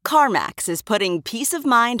 CarMax is putting peace of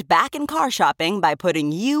mind back in car shopping by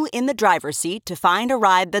putting you in the driver's seat to find a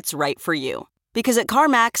ride that's right for you. Because at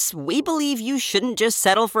CarMax, we believe you shouldn't just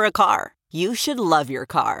settle for a car. You should love your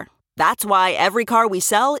car. That's why every car we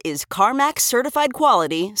sell is CarMax certified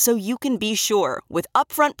quality, so you can be sure with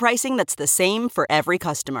upfront pricing that's the same for every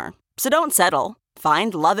customer. So don't settle.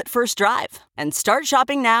 Find love at first drive and start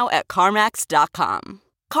shopping now at CarMax.com.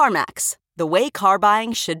 CarMax, the way car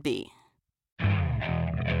buying should be.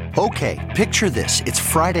 Okay, picture this. It's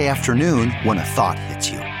Friday afternoon when a thought hits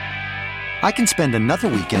you. I can spend another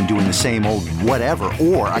weekend doing the same old whatever,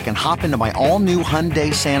 or I can hop into my all-new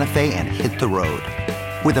Hyundai Santa Fe and hit the road.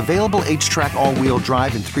 With available H-Track all-wheel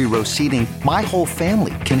drive and 3-row seating, my whole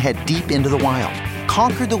family can head deep into the wild.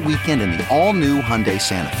 Conquer the weekend in the all-new Hyundai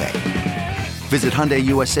Santa Fe. Visit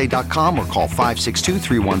HyundaiUSA.com or call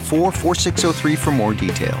 562-314-4603 for more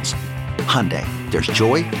details. Hyundai, there's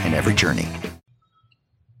joy in every journey.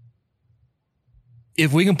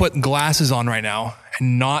 If we can put glasses on right now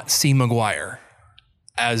and not see McGuire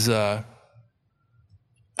as a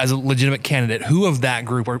legitimate candidate, who of that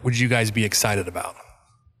group would you guys be excited about,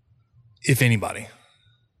 if anybody?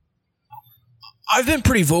 I've been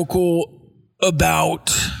pretty vocal about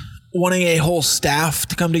wanting a whole staff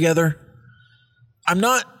to come together. I'm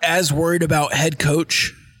not as worried about head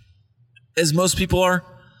coach as most people are.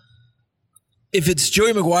 If it's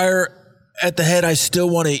Joey McGuire at the head, I still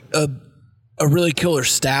want a really killer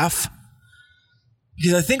staff.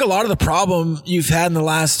 Because I think a lot of the problem you've had in the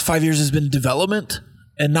last 5 years has been development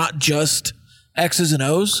and not just X's and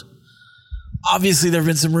O's. Obviously, there have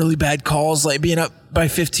been some really bad calls, like being up by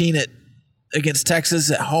 15 against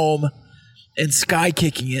Texas at home and sky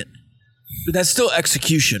kicking it. But that's still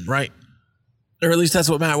execution, right? Or at least that's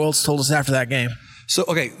what Matt Wells told us after that game. So,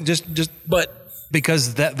 okay, but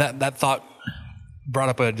because that thought brought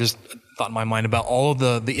up a thought in my mind about all of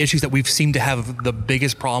the issues that we've seemed to have the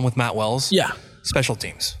biggest problem with Matt Wells. Yeah. Special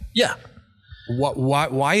teams. Yeah.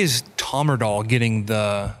 Why is Tommerdahl getting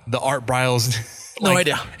the Art Briles no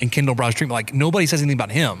idea and Kendall Browse treatment? Like, nobody says anything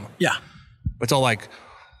about him. Yeah. It's all like,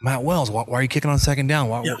 Matt Wells, why are you kicking on second down?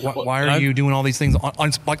 Why are you doing all these things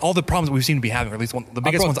on like all the problems that we've seen to be having, or at least the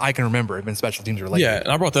biggest ones I can remember have been special teams related. Yeah, and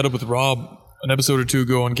I brought that up with Rob an episode or two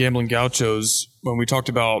ago on Gambling Gauchos when we talked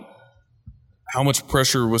about how much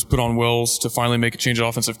pressure was put on Wells to finally make a change at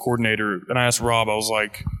offensive coordinator. And I asked Rob, I was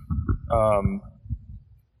like,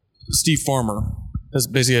 Steve Farmer has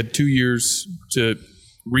basically had 2 years to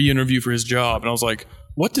re-interview for his job. And I was like,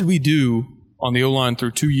 what did we do on the O-line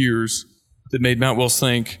through 2 years that made Matt Wells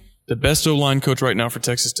think the best O-line coach right now for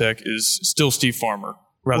Texas Tech is still Steve Farmer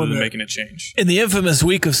rather than making a change? In the infamous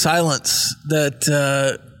week of silence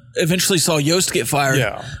that eventually saw Yost get fired,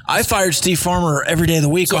 I fired Steve Farmer every day of the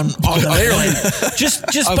week on the airline.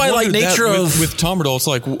 just by like nature of with Tommerdahl, it's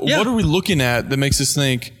like, what are we looking at that makes us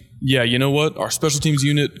think, yeah, you know what, our special teams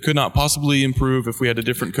unit could not possibly improve if we had a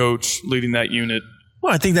different coach leading that unit?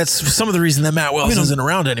 Well, I think that's some of the reason that Matt Wells isn't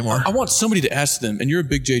around anymore. I want somebody to ask them, and you're a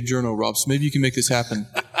big J journo, Rob, so maybe you can make this happen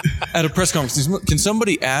at a press conference. Can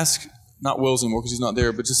somebody ask, not Wells anymore because he's not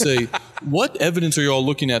there, but just say, what evidence are you all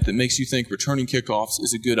looking at that makes you think returning kickoffs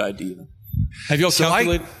is a good idea? Have you all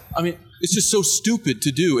calculated? I mean, it's just so stupid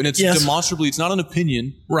to do, and it's demonstrably, it's not an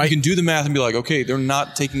opinion. Right. You can do the math and be like, okay, they're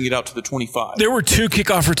not taking it out to the 25. There were 2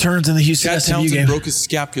 kickoff returns in the Houston SMU game. Broke his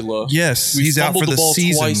scapula. Yes, he's out for the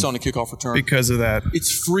season twice on a kickoff return because of that.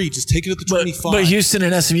 It's free. Just take it at the 25. But Houston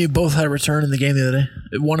and SMU both had a return in the game the other day.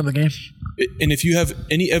 One in the game. And if you have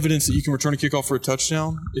any evidence that you can return a kickoff for a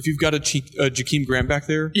touchdown, if you've got a Jakeem Grant back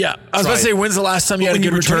there, I was about to say, when's the last time you had a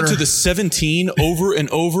good return to the 17 over and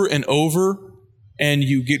over and over, and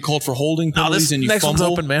you get called for holding penalties and you next fumble,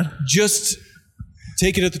 one's open, man. Just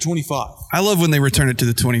take it at the 25. I love when they return it to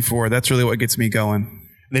the 24. That's really what gets me going.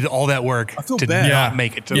 They did all that work to not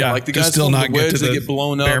make it to like the guys still not wedge, get to they get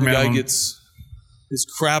blown up. The guy gets his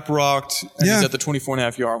crap rocked, and he's at the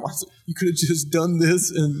 24.5 yard line. You could have just done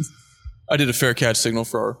this. And I did a fair catch signal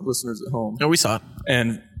for our listeners at home. No, we saw it.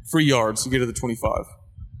 And 3 yards to get to the 25.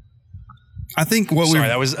 I think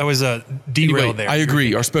that was a derail there. I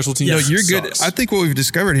agree. Our special teams. No, you're good. I think what we've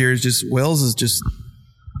discovered here is just Wells is just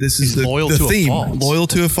he's loyal the to theme. A fault. Loyal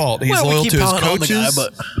to a fault. He's loyal to his coaches.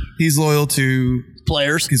 He's loyal to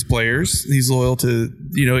players. His players. He's loyal to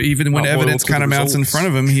even when evidence kind of mounts in front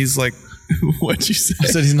of him, he's like, "What'd you say?" I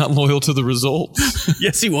said he's not loyal to the results.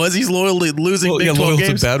 Yes, he was. He's loyal to losing Big 12 loyal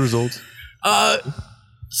games. to bad results.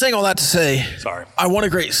 Saying all that to say, I want a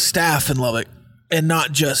great staff in Lubbock, and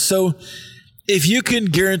not just so. If you can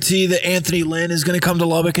guarantee that Anthony Lynn is going to come to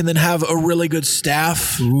Lubbock and then have a really good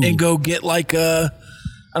staff and go get like an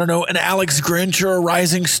Alex Grinch or a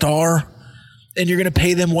rising star and you're going to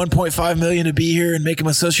pay them $1.5 million to be here and make him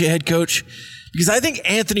associate head coach? Because I think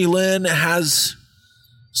Anthony Lynn has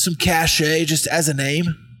some cachet just as a name,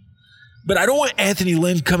 but I don't want Anthony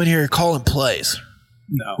Lynn coming here calling plays.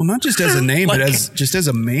 No, well, not just as a name, but as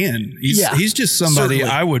a man. He's just somebody certainly.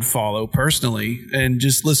 I would follow personally and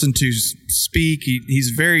just listen to speak.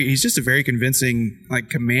 He's just a very convincing, like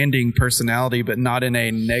commanding personality, but not in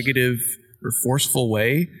a negative or forceful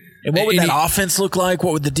way. And what would that offense look like?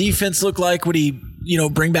 What would the defense look like? Would he,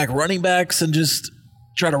 bring back running backs and just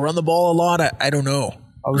try to run the ball a lot? I don't know.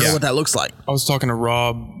 I don't know what that looks like. I was talking to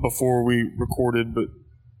Rob before we recorded, but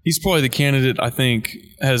he's probably the candidate I think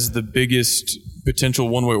has the biggest potential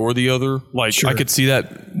one way or the other. Like, sure. I could see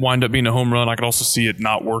that wind up being a home run. I could also see it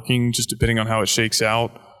not working, just depending on how it shakes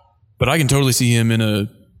out. But I can totally see him in a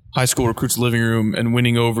high school recruit's living room and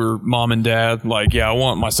winning over mom and dad. Like, yeah, I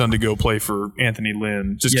want my son to go play for Anthony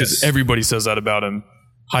Lynn, just because everybody says that about him.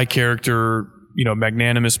 High character,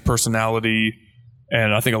 magnanimous personality.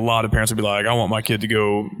 And I think a lot of parents would be like, I want my kid to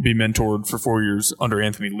go be mentored for 4 years under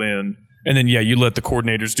Anthony Lynn. And then, you let the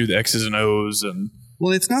coordinators do the X's and O's. And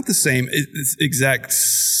well, it's not the same exact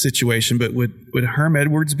situation, but would Herm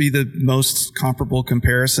Edwards be the most comparable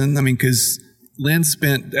comparison? I mean, because Lynn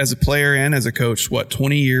spent as a player and as a coach,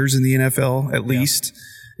 20 years in the NFL at least.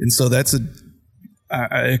 And so that's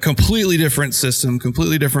a completely different system,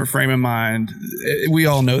 completely different frame of mind. We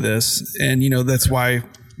all know this. And, that's why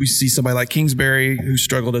we see somebody like Kingsbury, who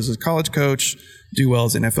struggled as a college coach, do well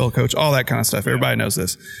as an NFL coach, all that kind of stuff. Everybody knows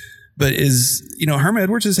this. But Herm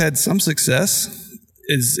Edwards has had some success.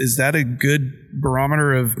 Is that a good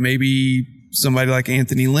barometer of maybe somebody like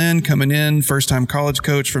Anthony Lynn coming in, first-time college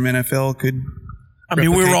coach from NFL could we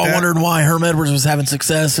were all wondering why Herm Edwards was having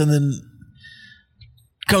success, and then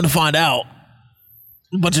come to find out,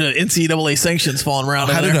 a bunch of NCAA sanctions falling around.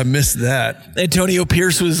 How did I miss that? Antonio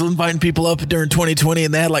Pierce was inviting people up during 2020,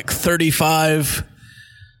 and they had 35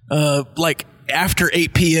 after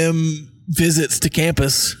 8 p.m. visits to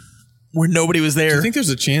campus where nobody was there. Do you think there's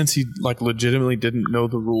a chance he legitimately didn't know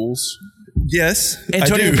the rules? Yes,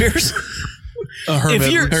 Antonio Pierce.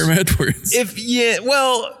 Herm Edwards.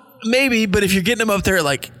 Maybe, but if you're getting him up there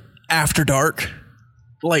at after dark,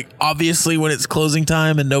 obviously when it's closing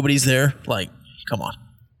time and nobody's there, come on.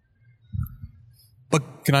 But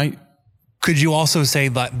could you also say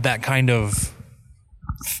that kind of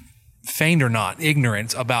feigned or not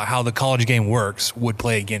ignorance about how the college game works would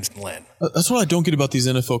play against Lynn? That's what I don't get about these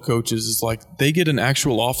NFL coaches is they get an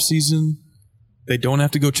actual off season. They don't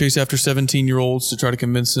have to go chase after 17-year-olds to try to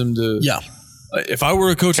convince them to. Yeah. If I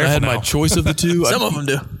were a coach and I had my choice of the two, some of them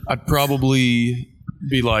do. I'd probably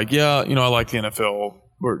be I like the NFL.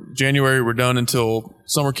 January, we're done until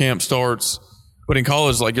summer camp starts. But in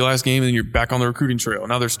college, your last game, and you're back on the recruiting trail.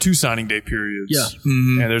 Now there's 2 signing day periods. Yeah.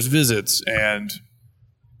 And there's visits. And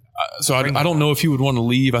so I don't know if he would want to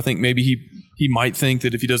leave. I think maybe he might think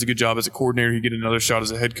that if he does a good job as a coordinator, he'd get another shot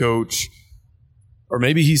as a head coach. Or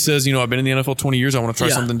maybe he says, I've been in the NFL 20 years. I want to try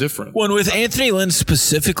something different. Well, with Anthony Lynn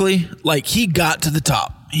specifically, he got to the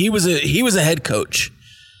top. He was a head coach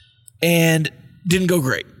and didn't go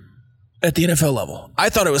great at the NFL level. I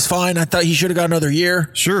thought it was fine. I thought he should have got another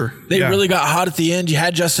year. Sure. They really got hot at the end. You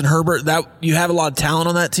had Justin Herbert. You have a lot of talent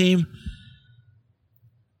on that team.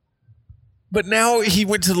 But now he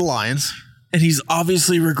went to the Lions, and he's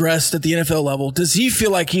obviously regressed at the NFL level. Does he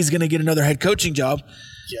feel like he's going to get another head coaching job?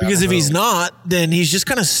 Yeah, because if he's not, then he's just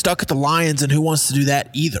kind of stuck at the Lions, and who wants to do that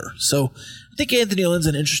either? So I think Anthony Lynn's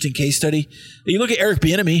an interesting case study. You look at Eric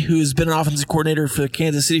Bieniemy, who has been an offensive coordinator for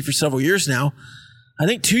Kansas City for several years now. I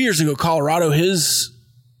think 2 years ago, Colorado, his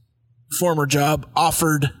former job,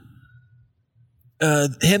 offered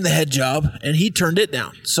him the head job, and he turned it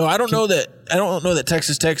down. So I don't know that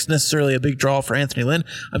Texas Tech's necessarily a big draw for Anthony Lynn.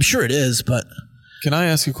 I'm sure it is, but can I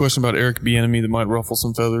ask you a question about Eric Bieniemy that might ruffle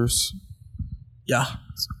some feathers? Yeah.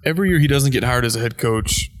 Every year he doesn't get hired as a head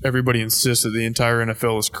coach, everybody insists that the entire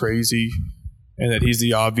NFL is crazy and that he's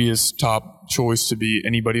the obvious top choice to be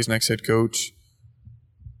anybody's next head coach.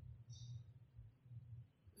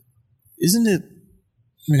 Isn't it?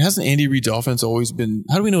 Hasn't Andy Reid's offense always been?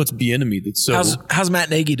 How do we know it's Bieniemy that's so? How's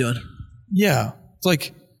Matt Nagy doing? Yeah,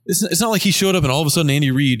 it's not like he showed up and all of a sudden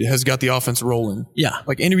Andy Reid has got the offense rolling. Yeah,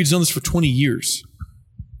 Andy Reid's done this for 20 years,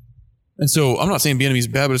 and so I'm not saying Bieniemy's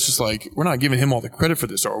bad, but it's just we're not giving him all the credit for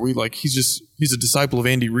this, are we? He's a disciple of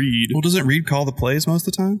Andy Reid. Well, doesn't Reid call the plays most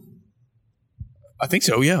of the time? I think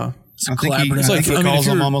so. Yeah, I think he calls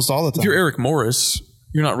them almost all the time. If you're Eric Morris,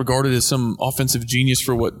 you're not regarded as some offensive genius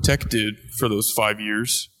for what Tech did for those 5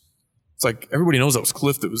 years. It's everybody knows that was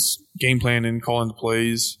Cliff that was game planning, calling the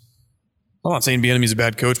plays. I'm not saying Bieniemy's a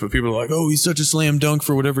bad coach, but people are like, oh, he's such a slam dunk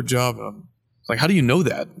for whatever job. Like, how do you know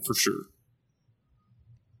that for sure?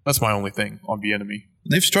 That's my only thing on Bieniemy.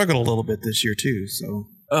 They've struggled a little bit this year too. So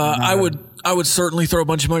I would certainly throw a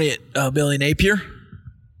bunch of money at Billy Napier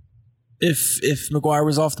if McGuire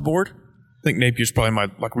was off the board. I think Napier's probably my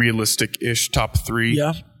realistic-ish top 3.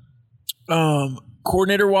 Yeah.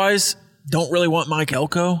 Coordinator-wise, don't really want Mike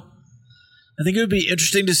Elko. I think it would be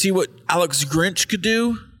interesting to see what Alex Grinch could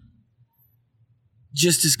do.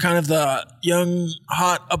 Just as kind of the young,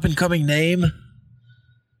 hot, up-and-coming name.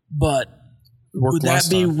 But would that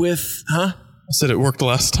be with, huh? I said it worked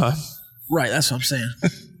last time. Right, that's what I'm saying.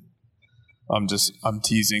 I'm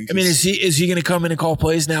teasing. I mean, is he going to come in and call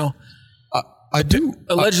plays now? I do.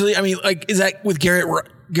 Allegedly, I mean, like, is that with Garrett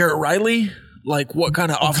Riley? Like, what kind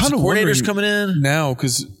of offensive coordinators coming in? Now,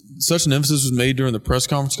 because such an emphasis was made during the press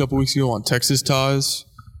conference a couple weeks ago on Texas ties.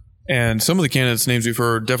 And some of the candidates' names we've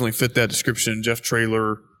heard definitely fit that description. Jeff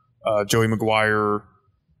Traylor, Joey McGuire,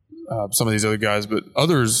 some of these other guys. But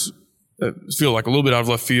others feel like a little bit out of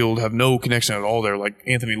left field, have no connection at all there. Like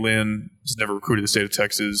Anthony Lynn has never recruited the state of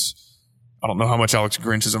Texas. I don't know how much Alex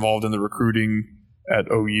Grinch is involved in the recruiting at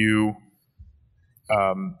OU.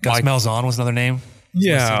 Gus Malzahn was another name.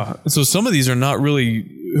 Yeah. So some of these are not really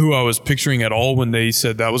who I was picturing at all when they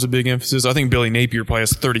said that was a big emphasis. I think Billy Napier probably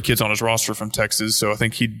has 30 kids on his roster from Texas, so I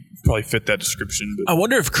think he'd probably fit that description. But I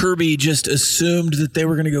wonder if Kirby just assumed that they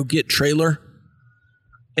were going to go get Traylor,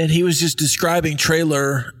 and he was just describing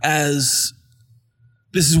Traylor as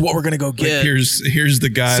this is what we're going to go get. Like here's the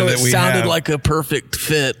guy so that we have. So it sounded like a perfect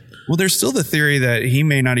fit. Well, there's still the theory that he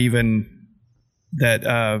may not even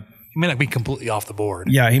he may not be completely off the board.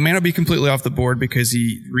 Yeah, he may not be completely off the board because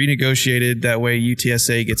he renegotiated. That way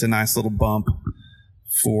UTSA gets a nice little bump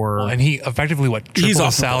for... and he effectively, he's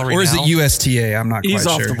off salary or is it USTA? I'm not quite sure. He's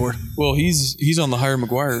off the board. Well, he's on the hire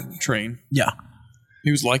McGuire train. Yeah.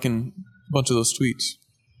 He was liking a bunch of those tweets.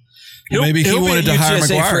 Maybe he wanted to hire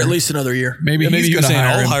McGuire for at least another year. Maybe he was saying,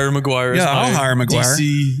 I'll hire McGuire. Yeah, I'll hire McGuire.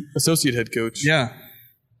 DC associate head coach. Yeah.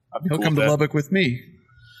 He'll come to Lubbock with me.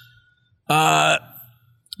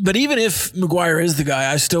 But even if McGuire is the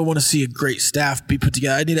guy, I still want to see a great staff be put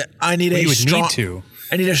together. I need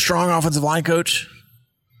a strong offensive line coach.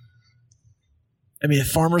 I mean, if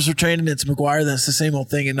Farmers are training, it's McGuire, then it's the same old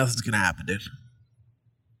thing and nothing's going to happen, dude.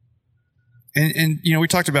 And you know, we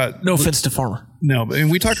talked about... No offense to Farmer. No, but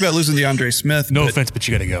we talked about losing DeAndre Smith. No offense, but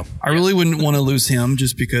you got to go. I really wouldn't want to lose him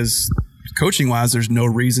just because... Coaching-wise, there's no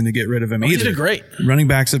reason to get rid of him either. He did great. Running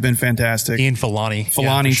backs have been fantastic. Ian Filani.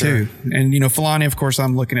 Filani, too. And, you know, Filani, of course,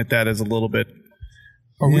 I'm looking at that as a little bit...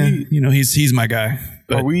 he's my guy.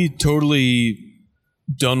 But are we totally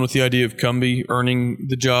done with the idea of Cumbie earning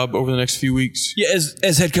the job over the next few weeks? Yeah,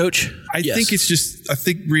 as head coach? I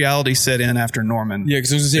think reality set in after Norman. Yeah,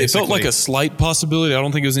 because it felt like a slight possibility. I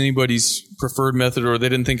don't think it was anybody's preferred method or they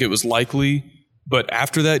didn't think it was likely. But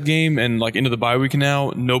after that game and like into the bye week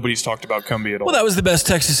now, nobody's talked about Cumbie at all. Well, that was the best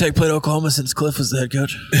Texas Tech played Oklahoma since Cliff was the head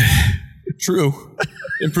coach. True.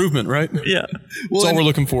 Improvement, right? Yeah. That's all we're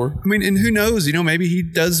looking for. I mean, and who knows? You know, maybe he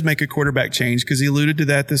does make a quarterback change because he alluded to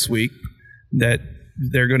that this week, that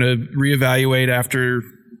they're going to reevaluate after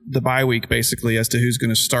the bye week, basically, as to who's going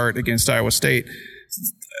to start against Iowa State.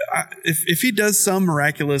 If he does some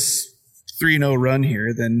miraculous 3-0 run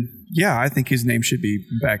here, then yeah, I think his name should be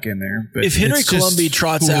back in there. But if Henry Colombi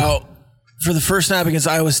trots out for the first snap against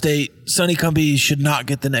Iowa State, Sonny Cumbie should not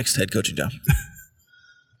get the next head coaching job.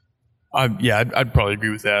 I'd probably agree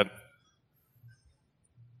with that.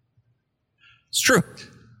 It's true.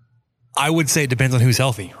 I would say it depends on who's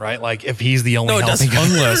healthy, right? Like if he's the only healthy guy.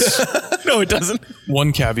 Unless no, it doesn't.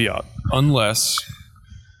 One caveat: unless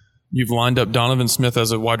you've lined up Donovan Smith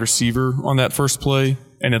as a wide receiver on that first play,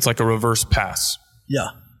 and it's like a reverse pass. Yeah.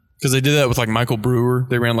 Because they did that with like Michael Brewer.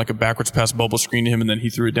 They ran like a backwards pass bubble screen to him, and then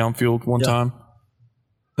he threw it downfield one time.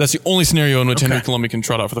 That's the only scenario in which Henry Colombi can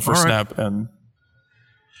trot out for the first snap. And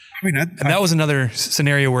that was another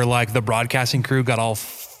scenario where like the broadcasting crew got all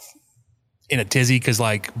in a tizzy because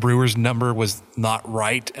like Brewer's number was not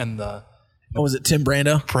right, and what was it, Tim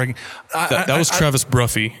Brando? That was Travis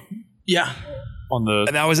Bruffy. Yeah.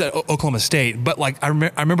 And that was at Oklahoma State. But like I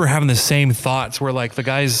remember having the same thoughts where like the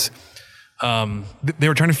guys, they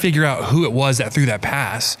were trying to figure out who it was that threw that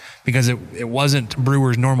pass because it wasn't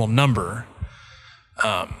Brewer's normal number.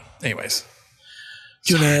 Anyways.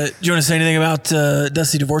 Do you want to say anything about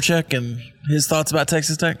Dusty Dvorak and his thoughts about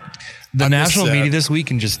Texas Tech? The national media this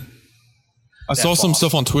week and just... I saw some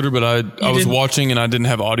stuff on Twitter, but I was watching and I didn't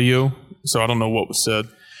have audio, so I don't know what was said.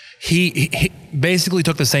 He basically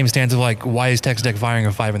took the same stance of like, why is Texas Tech firing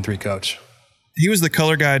a 5-3 coach? He was the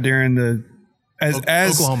color guy during the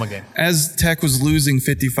Oklahoma game. As Tech was losing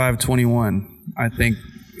 55-21, I think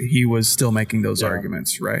he was still making those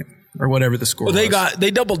arguments, right? Or whatever the score was.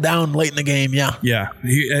 They doubled down late in the game, yeah. Yeah.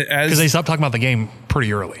 Because they stopped talking about the game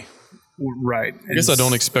pretty early. Right. I guess I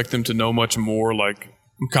don't expect them to know much more. Like,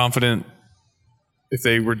 I'm confident if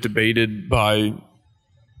they were debated by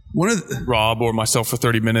Rob or myself for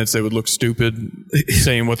 30 minutes, they would look stupid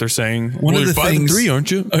saying what they're saying. One of the 5-3,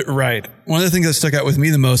 aren't you? Right. One of the things that stuck out with me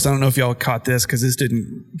the most, I don't know if y'all caught this because this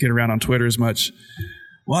didn't get around on Twitter as much.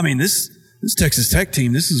 Well, I mean, this Texas Tech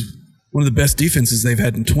team, this is one of the best defenses they've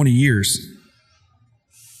had in 20 years.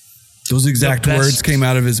 Those exact words came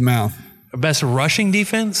out of his mouth. Best rushing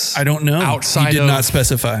defense? I don't know. Outside he did not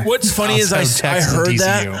specify. What's funny is I heard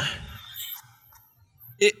that.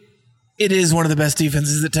 It is one of the best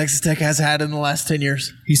defenses that Texas Tech has had in the last 10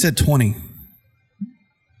 years. He said 20.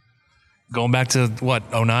 Going back to what,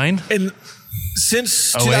 09? And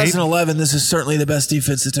since 2011, this is certainly the best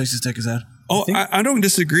defense that Texas Tech has had. Oh, I don't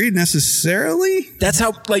disagree necessarily. That's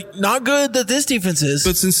how, not good that this defense is.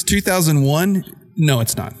 But since 2001, no,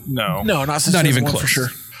 it's not. No, not since not even 2001 close. for sure.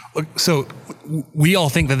 Look, so we all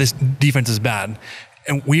think that this defense is bad.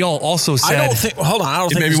 And we all also said... I don't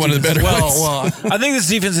think maybe one of the better ones. Well, I think this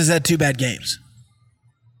defense has had 2 bad games.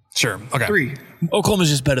 Sure. Okay. 3. Oklahoma's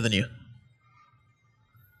just better than you.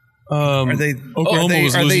 Oklahoma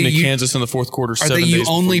was losing to Kansas in the fourth quarter. Are they you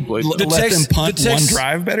only let them punt one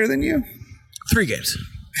drive better than you? 3 games.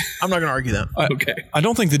 I'm not going to argue that. Okay. I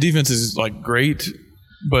don't think the defense is great,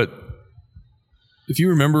 but if you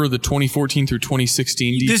remember the 2014 through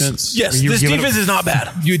 2016 defense, this defense is not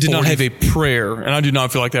bad. You did not have a prayer, and I do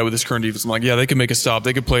not feel like that with this current defense. I'm like, yeah, they could make a stop.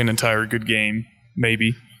 They could play an entire good game,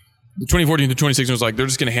 maybe. The 2014 to 2016 was like, they're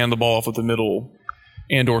just going to hand the ball off at the middle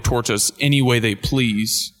and or torch us any way they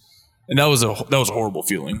please. And that was a horrible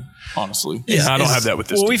feeling, honestly. I don't have that with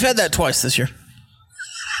this defense. We've had that twice this year.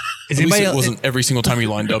 It wasn't every single time you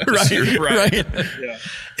lined up this year. Right. Yeah.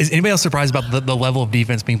 Is anybody else surprised about the level of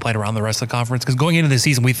defense being played around the rest of the conference? Because going into the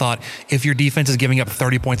season, we thought if your defense is giving up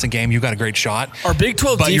 30 points a game, you've got a great shot. Our Big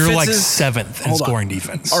 12 but defense you're like is 7th in scoring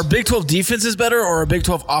defense. Our Big 12 defense is better, or our Big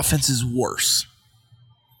 12 offense is worse?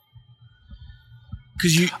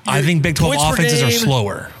 Because I think Big 12 offenses are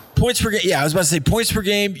slower. Points per game. Yeah, I was about to say points per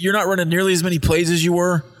game. You're not running nearly as many plays as you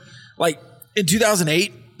were. Like in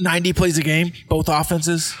 2008, 90 plays a game, both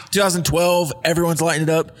offenses. 2012, everyone's lighting it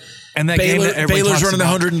up. And that game that everybody Baylor's talks running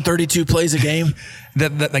about, 132 plays a game.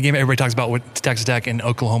 that game everybody talks about with Texas Tech and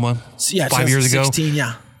Oklahoma 5 years ago. 2016,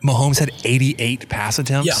 yeah. Mahomes had 88 pass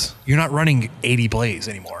attempts. Yeah. You're not running 80 plays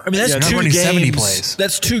anymore. I mean, that's you're 2 not running games. 70 plays.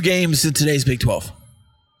 That's 2 games in today's Big 12.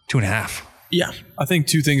 2.5. Yeah. I think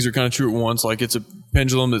 2 things are kind of true at once. Like, it's a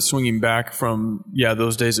pendulum that's swinging back from,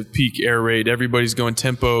 those days of peak air raid. Everybody's going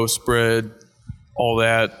tempo, spread, all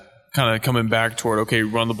that, kind of coming back toward, okay,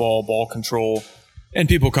 run the ball control. And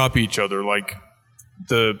people copy each other. Like,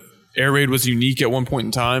 the air raid was unique at one point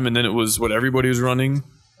in time, and then it was what everybody was running.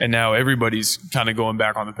 And now everybody's kind of going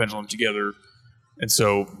back on the pendulum together. And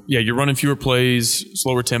so, you're running fewer plays,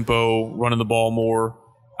 slower tempo, running the ball more.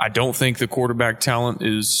 I don't think the quarterback talent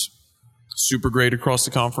is super great across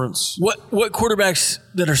the conference. What quarterbacks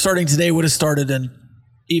that are starting today would have started in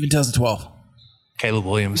even 2012? Caleb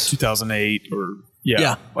Williams. 2008 or,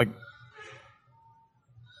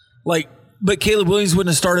 But Caleb Williams wouldn't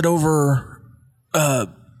have started over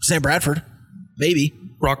Sam Bradford. Maybe.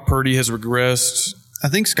 Brock Purdy has regressed. I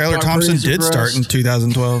think Skylar Thompson did start in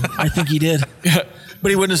 2012. I think he did. But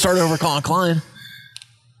he wouldn't have started over Colin Klein.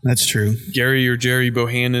 That's true. Gary or Jerry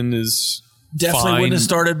Bohannon is definitely fine, wouldn't have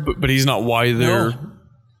started. But he's not why they're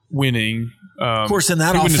winning. Of course, in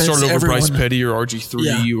that he offense, wouldn't have started over Bryce Petty or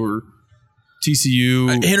RG3 or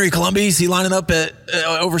TCU. Henry Colombi, is he lining up at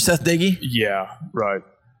over Seth Diggy? Yeah, right.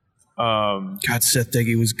 God, Seth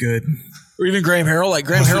Diggy was good. Or even Graham Harrell. Like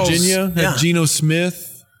Graham Harrell. Virginia had Geno Smith.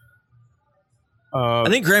 I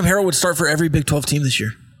think Graham Harrell would start for every Big 12 team this year.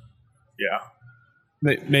 Yeah.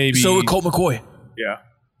 Maybe. So would Colt McCoy. Yeah.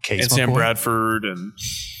 Case and McCoy. Sam Bradford and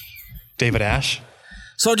David Ash.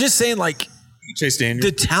 So I'm just saying, like, Chase Daniel.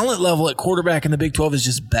 The talent level at quarterback in the Big 12 is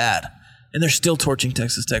just bad. And they're still torching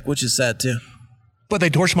Texas Tech, which is sad too. But they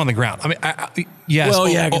torched him on the ground. I mean, yes,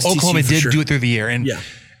 Oklahoma did do it through the year.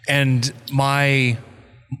 And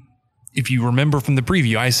if you remember from the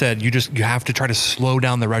preview, I said you have to try to slow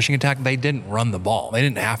down the rushing attack. They didn't run the ball. They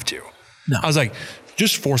didn't have to. No. I was like,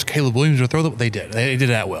 just force Caleb Williams to throw the. They did. They did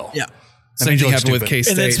that well. Yeah. Same thing happened with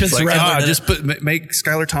K-State. And then Spencer Rattler just make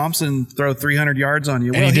Skylar Thompson throw 300 yards on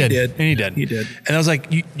you. And he did. He did. And I was like,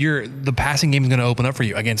 the passing game is going to open up for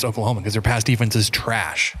you against Oklahoma because their pass defense is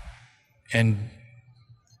trash. And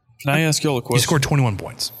can I ask y'all a question? You scored 21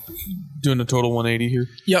 points. Doing a total 180 here.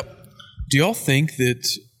 Yep. Do y'all think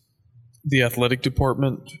that the athletic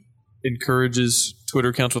department encourages Twitter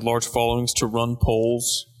accounts with large followings to run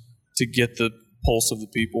polls to get the pulse of the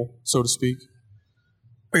people, so to speak.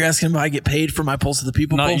 Are you asking if I get paid for my Pulse of the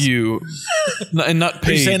People Not polls? you. And not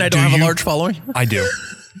paid. Are you saying I don't have a large following? I do.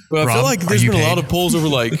 But I Rob, feel like there's are you been a lot paid? of polls over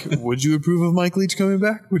like, would you approve of Mike Leach coming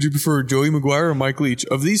back? Would you prefer Joey Maguire or Mike Leach?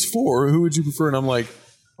 Of these four, who would you prefer? And I'm like,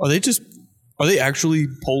 are they actually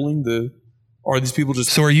polling are these people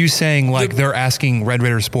just... So are you saying like they're asking Red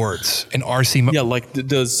Raider Sports and RC... Yeah, like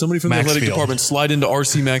does somebody from the athletic department slide into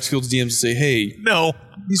RC Maxfield's DMs and say, hey, no,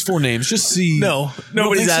 these four names, just see... No,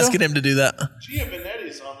 nobody's asking him to do that. Gia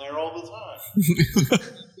Benetti's on there all the time.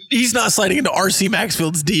 He's not sliding into RC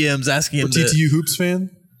Maxfield's DMs asking him to... TTU Hoops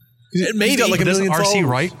fan? Maybe. He's got like a Does million RC followers.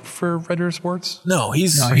 write for Red Raider Sports? No, he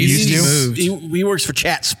works for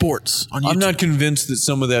Chat Sports on YouTube. I'm not convinced that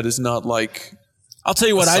some of that is not like... I'll tell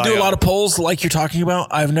you what, I do a lot of polls like you're talking about.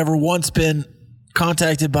 I've never once been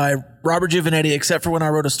contacted by Robert Giovanetti except for when I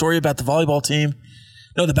wrote a story about the volleyball team.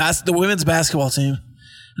 No, the women's basketball team.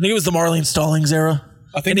 I think it was the Marlene Stallings era.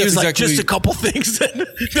 I think and he was that's like, just a couple things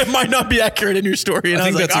that might not be accurate in your story. And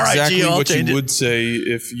I think was that's like, all right, exactly Gio, I'll what change you it. would say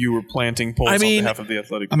if you were planting polls on behalf of the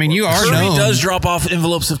athletic department. you are Kirby known. does drop off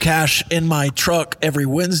envelopes of cash in my truck every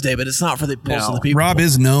Wednesday, but it's not for the Pulse of the People. Rob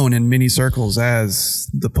is known in many circles as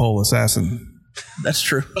the pole assassin. That's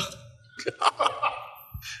true.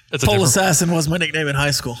 That's Pole Assassin was my nickname in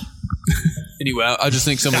high school. Anyway, I just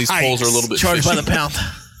think some of these polls are a little bit charged by fishy. the pound.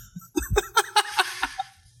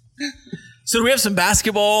 So do we have some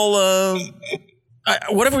basketball?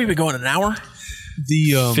 What have we been going, an hour?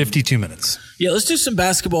 The 52 minutes. Yeah, let's do some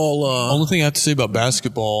basketball. Only thing I have to say about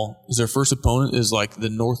basketball is their first opponent is like the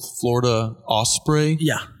North Florida Osprey.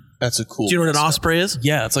 Yeah. That's a cool. Do you know what an osprey is?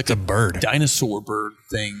 Yeah, it's like a bird. Dinosaur bird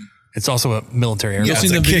thing. It's also a military aircraft.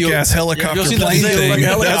 Yeah, it's a kick-ass helicopter plane thing.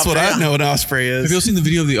 That's what I know an osprey is. Have you all seen the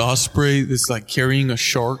video of the osprey that's like carrying a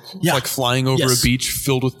shark? Yeah. Like flying over a beach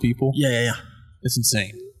filled with people? Yeah. It's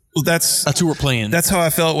insane. Well, that's who we're playing. That's how I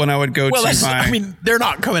felt when I would go Well, to my... I mean, they're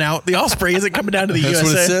not coming out. The osprey isn't coming down to the That's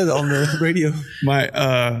USA. what it said on the radio.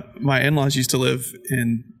 My in-laws used to live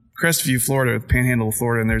in Crestview, Florida, Panhandle of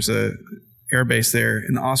Florida, and there's a air base there,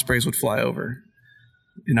 and the ospreys would fly over.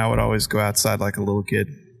 And I would always go outside like a little kid.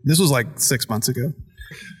 This was like 6 months ago.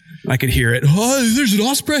 I could hear it. Oh, there's an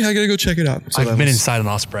osprey. I gotta go check it out. So I've been inside an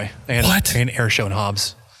osprey. They had What? an air show in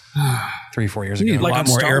Hobbs 3-4 years We need ago. a lot on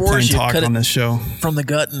more Star airplane Wars, you talk cut on it this show. From the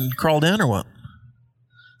gut and crawl down or what?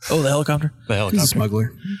 Oh, the helicopter? The He's a helicopter.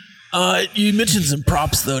 smuggler. You mentioned some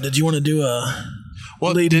props, though. Did you want to do a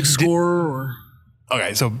leading scorer? Or?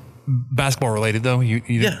 Okay, so basketball related though. You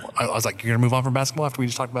Yeah. I was like, you're gonna move on from basketball after we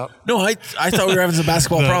just talked about No, I thought we were having some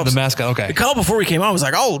basketball props. the mascot. Okay, The call before we came on, I was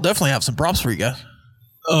like, I'll definitely have some props for you guys.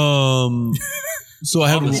 So I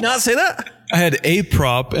had Did you not say that? I had a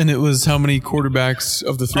prop, and it was how many quarterbacks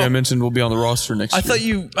of the three I mentioned will be on the roster next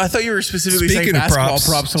year. I thought you were specifically Speaking saying of basketball props,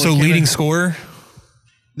 props. when so we came leading in. scorer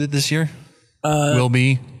this year will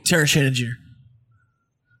be Terrence Shannon Jr.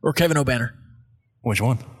 or Kevin O'Banner. which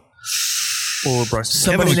one? Or Bryce.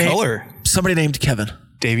 Somebody Kevin named, McCullough. somebody named Kevin.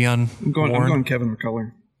 Davion I'm Warren. going Kevin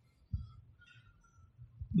McCullough.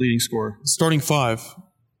 Leading scorer. Starting five.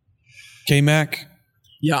 K-Mac,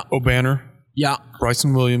 Yeah, O'Banner, yeah,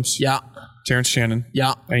 Bryson Williams, yeah, Terrence Shannon.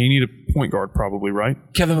 yeah. And you need a point guard probably, right?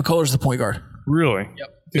 Kevin McCullough's the point guard. Really? Yep.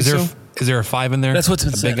 Is there a five in there? That's what's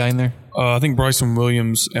been a said. big guy in there. I think Bryson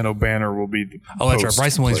Williams and O'Banner will be the Oh, that's right. post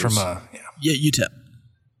Bryson Williams players. from Yeah,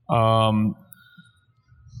 UTEP.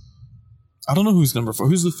 I don't know who's number 4.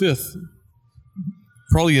 Who's the 5th?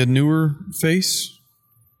 Probably a newer face,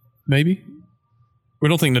 maybe. We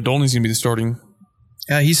don't think Nadolny's going to be the starting.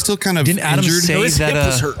 Yeah, he's still kind of Didn't Adam injured. say his hip was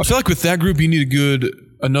that? hurt. I feel like with that group, you need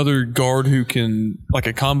another guard who can, like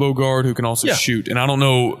a combo guard who can also Yeah. shoot. And I don't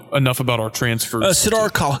know enough about our transfers.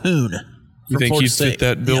 Sidar Calhoun. You think Florida he'd State. fit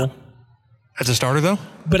that bill? Yeah. As a starter though.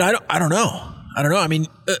 But I don't know. I mean,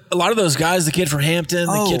 a lot of those guys, the kid from Hampton,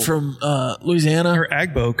 the kid from Louisiana. Or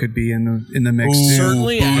Agbo could be in the mix Ooh. too.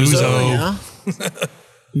 Certainly, Bozo. yeah.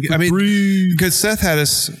 I mean, because Seth had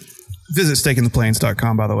us visit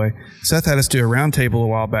stakingtheplains.com, by the way. Seth had us do a roundtable a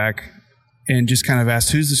while back and just kind of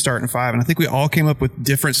asked who's the starting five. And I think we all came up with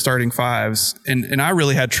different starting fives. And I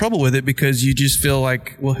really had trouble with it because you just feel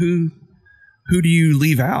like, well, who do you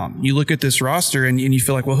leave out? You look at this roster and you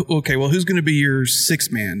feel like, well, okay, well, who's going to be your sixth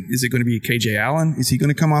man? Is it going to be KJ Allen? Is he going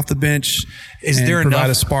to come off the bench? Is and there provide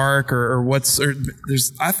enough- a spark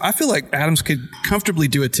I feel like Adams could comfortably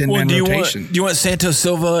do a 10-man do rotation. you want Santos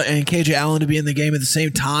Silva and KJ Allen to be in the game at the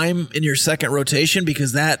same time in your second rotation?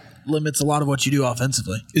 Because that limits a lot of what you do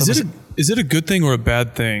offensively. Is it a good thing or a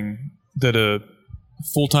bad thing that a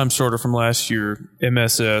full-time starter from last year,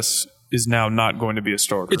 MSS, is now not going to be a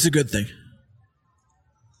starter. It's a good thing.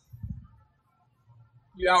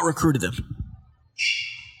 You out-recruited him.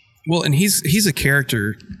 Well, and he's a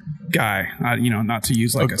character guy, not to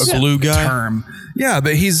use like a glue guy term. Yeah,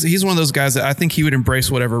 but he's one of those guys that I think he would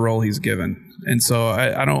embrace whatever role he's given. And so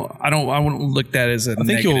I wouldn't look at that as a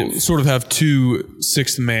negative. You'll sort of have two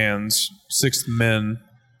sixth men,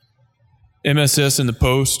 MSS in the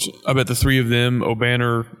post. I bet the three of them,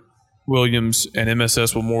 O'Banner, Williams, and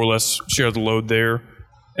MSS will more or less share the load there.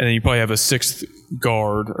 And then you probably have a sixth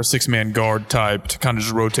guard or six-man guard type to kind of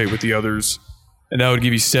just rotate with the others. And that would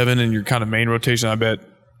give you 7 in your kind of main rotation. I bet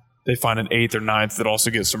they find an 8th or 9th that also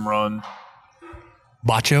gets some run.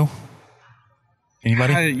 Bacho?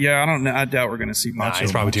 Anybody? I don't know. I doubt we're going to see Bacho. Nah,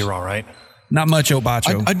 he's probably too raw, right? Not much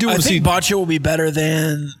Bacho. I think Bacho will be better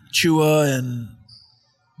than Chua and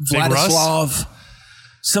Vladislav.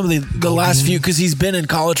 Some of the last few, because he's been in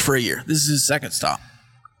college for a year. This is his second stop.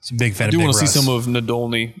 It's a big fan of I do Big want to Russ. see some of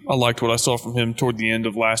Nadolny. I liked what I saw from him toward the end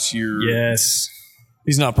of last year. Yes.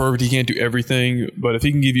 He's not perfect. He can't do everything, but if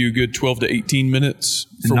he can give you a good 12 to 18 minutes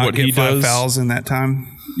for not what get he 5 does, fouls in that time.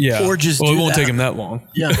 Yeah. Or just it do won't that. take him that long.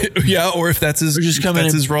 Yeah. Yeah, or if that's his,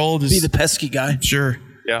 his role, just be the pesky guy. Sure.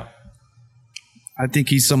 Yeah. I think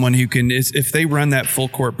he's someone who can, if they run that full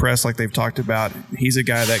court press like they've talked about, he's a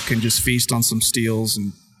guy that can just feast on some steals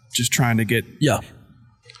and just trying to get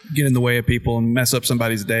in the way of people and mess up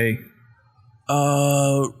somebody's day.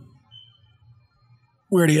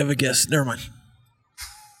 We already have a guest. Never mind.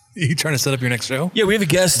 You trying to set up your next show? Yeah, we have a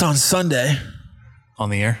guest on Sunday On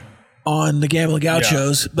the air? on the Gambling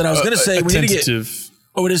Gauchos. But I was going to say, we need to get. Tentative.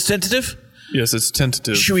 Oh, it is tentative? Yes, it's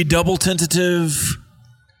tentative. Should we double tentative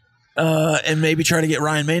and maybe try to get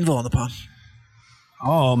Ryan Mainville on the pod?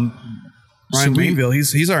 Ryan Mainville,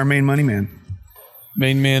 he's our main money man.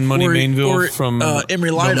 Main man, Money Mainville from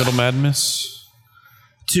Emery No Lida. Middle Madness.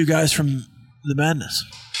 2 guys from the Madness.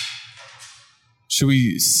 Should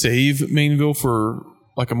we save Mainville for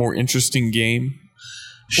like a more interesting game?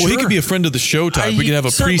 Sure. Well, he could be a friend of the show type. We could have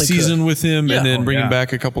a certainly preseason could. with him Yeah. and then Oh, bring yeah. him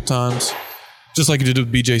back a couple times. Just like you did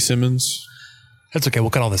with BJ Simmons. That's okay. We'll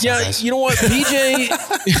cut all this out, Yeah, guys. you know what? BJ.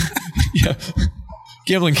 Yeah.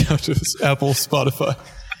 Gambling Couches, Apple, Spotify.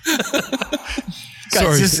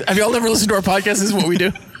 Guys, have y'all ever listened to our podcast? This is what we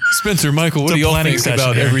do. Spencer, Michael, what It's do a y'all planning think session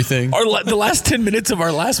about here. everything? The last 10 minutes of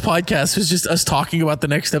our last podcast was just us talking about the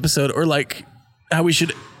next episode or like how we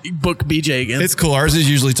should book BJ again. It's cool. Ours is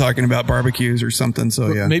usually talking about barbecues or something. So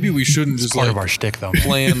yeah, Maybe we shouldn't just Part like of our shtick, though.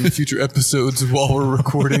 plan future episodes while we're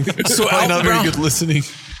recording. So Probably not Alton very Brown- good listening.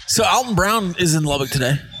 So Alton Brown is in Lubbock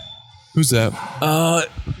today. Who's that?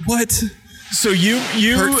 what? So you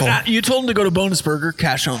Hurtful. told him to go to Bonus Burger,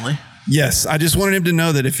 cash only. Yes, I just wanted him to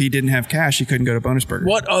know that if he didn't have cash, he couldn't go to Bonus Burger.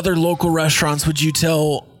 What other local restaurants would you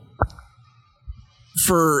tell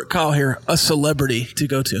for Kyle here a celebrity to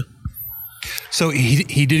go to? So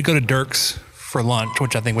he did go to Dirk's for lunch,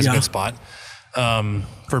 which I think was a good spot.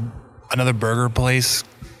 For another burger place,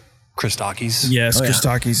 Christakis. Yes, Oh, yeah.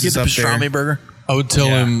 Christakis Get is the up pastrami there. burger. I would tell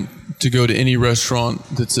him to go to any restaurant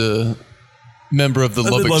that's a member of the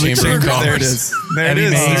Lubbock Chamber of Chamber. Commerce. There it is. There it Eddie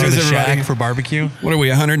is. Mae's or There's the everybody. Shack for barbecue. What are we,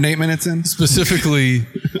 108 minutes in? Specifically,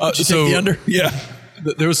 Take the under. Yeah.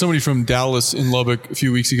 There was somebody from Dallas in Lubbock a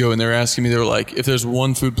few weeks ago, and they were asking me, they were like, if there's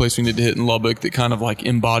one food place we need to hit in Lubbock that kind of like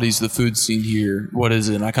embodies the food scene here, what is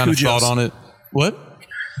it? And I kind of Cujo's. thought on it. What?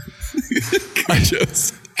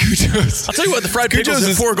 Cujo's. I'll tell you what, the fried pickles Cujo's at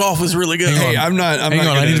is- Four Golf was really good. Hey, I'm not Hang on,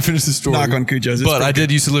 I gonna need to finish the story. knock on Cujo's. It's But I pretty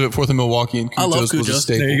did used to live at 4th and Milwaukee, and I love Cujo's was a Cujo's.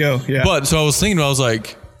 staple. There you go, yeah. But so I was thinking, I was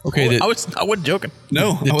like, okay, I wasn't joking.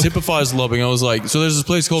 No. it typifies Lubbock. I was like, so there's this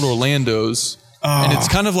place called Orlando's, and it's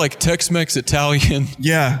kind of like Tex-Mex Italian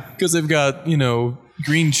Yeah. because they've got,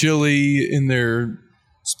 green chili in their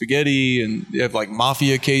spaghetti, and they have like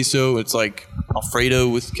mafia queso. It's like Alfredo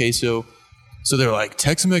with queso. So they're like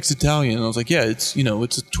Tex-Mex Italian. And I was like, yeah, it's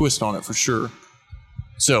it's a twist on it for sure.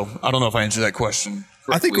 So I don't know if I answered that question.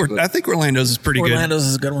 I think correctly, but- I think Orlando's is pretty Orlando's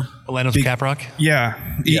is a good one. Orlando's Big- Caprock. good. Yeah.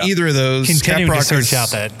 Either of those. Continuing to Caprock search is- out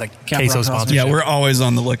that like Caprock queso Hospital. sponsorship. Yeah, we're always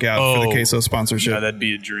on the lookout for the Oh. queso sponsorship. Yeah, that'd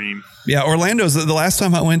be a dream. Yeah, Orlando's, the last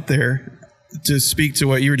time I went there, to speak to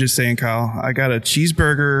what you were just saying, Kyle, I got a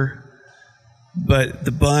cheeseburger, but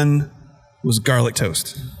the bun was garlic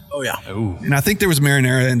toast. Oh, yeah. Ooh. And I think there was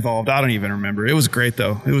marinara involved. I don't even remember. It was great,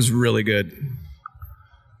 though. It was really good.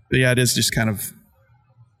 But yeah, it is just kind of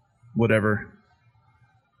whatever.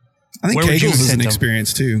 I think Where would you Kegel's is send an them?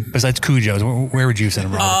 experience, too. Besides Cujo's, where would you send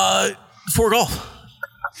him? Robert? Four Golf.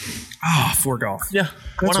 For golf. Yeah.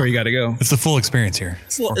 That's where you got to go. It's the full experience here.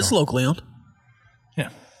 It's locally owned. Yeah.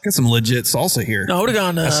 Got some legit salsa here. No, I would have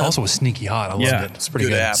gone. That salsa was sneaky hot. I loved it. It's pretty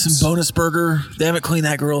good. Some bonus burger. They haven't cleaned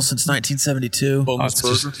that grill since 1972. Bonus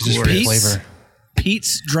burger. Just great flavor.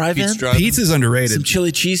 Pete's Drive-In. Pete's is underrated. Some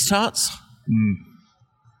chili cheese tots.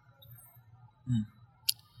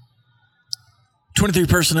 23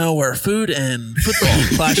 personnel where food and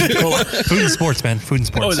football clash at the goal line. Food and sports, man. Food and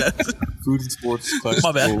sports. Oh, that. Food and sports. Clash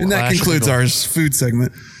My bad. And that concludes our food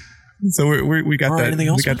segment. So we got that. Anything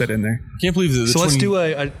else? We got that in there. Can't believe that. So let's do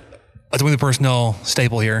a 20 personnel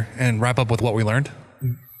staple here and wrap up with what we learned.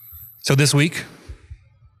 So this week,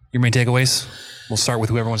 your main takeaways. We'll start with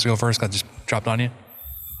whoever wants to go first. Got just dropped on you.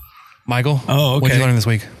 Michael. Oh, okay. What did you learn this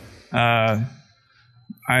week? I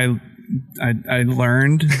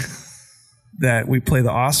learned that we play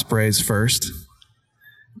the Ospreys first,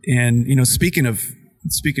 and speaking of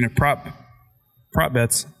prop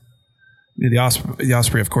bets, the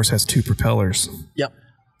Osprey of course has 2 propellers. Yep.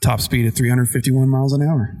 Top speed at 351 miles an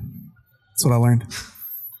hour. That's what I learned.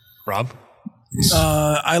 Rob.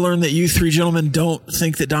 I learned that you 3 gentlemen don't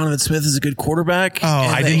think that Donovan Smith is a good quarterback. Oh,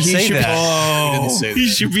 I didn't say that. He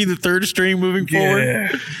should be the 3rd string moving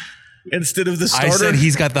forward instead of the starter. I said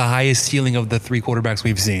he's got the highest ceiling of the 3 quarterbacks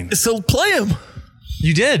we've seen. So play him.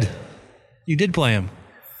 You did. You did play him.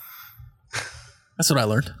 That's what I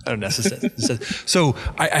learned. I don't know. So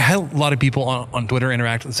I had a lot of people on Twitter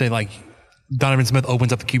interact and say like, Donovan Smith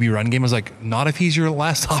opens up the QB run game. I was like, not if he's your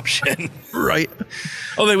last option. Right.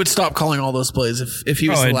 Oh, they would stop calling all those plays if he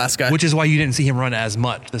was the last guy. Which is why you didn't see him run as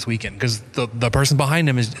much this weekend, because the person behind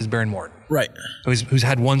him is Baron Morton. Right. So who's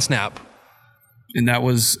had 1 snap. And that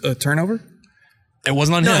was a turnover? It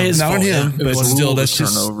wasn't on him. Not on him. But still, that's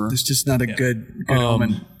turnover. That's just not a good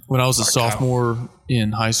omen. When I was a sophomore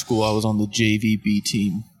in high school, I was on the JVB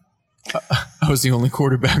team. I was the only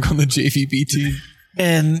quarterback on the JVB team.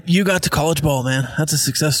 And you got to college ball, man. That's a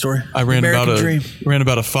success story. I ran American about dream.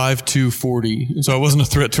 a 5.2 40, so I wasn't a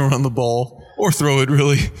threat to run the ball or throw it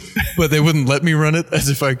really. But they wouldn't let me run it as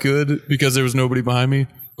if I could because there was nobody behind me.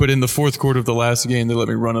 But in the 4th quarter of the last game, they let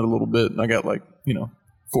me run it a little bit, and I got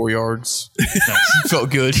 4 yards. Felt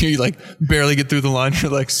good. You barely get through the line. You're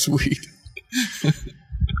like, sweet.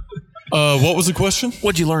 What was the question?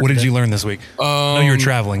 What'd you learn? What did you learn this week? I know you were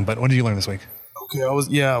traveling, but what did you learn this week? Okay,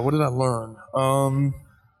 what did I learn?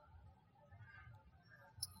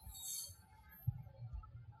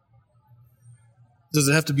 Does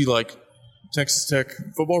it have to be Texas Tech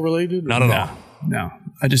football related? Not at all. No.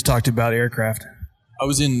 I just talked about aircraft. I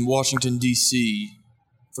was in Washington, D.C.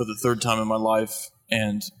 for the 3rd time in my life,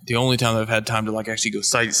 and the only time that I've had time to actually go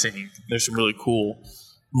sightseeing. There's some really cool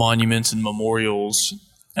monuments and memorials,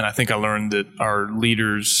 and I think I learned that our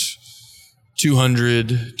leaders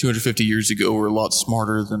 250 years ago were a lot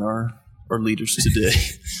smarter than our leaders today.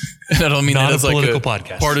 And I don't mean Not that as a political a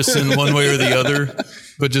podcast. partisan one way or the other,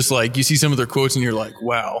 but just you see some of their quotes and you're like,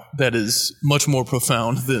 wow, that is much more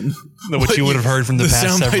profound than what you would have heard from the past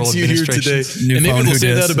sound several bites you hear today. administrations. And maybe phone, they'll who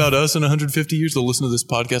say dis? that about us in 150 years. They'll listen to this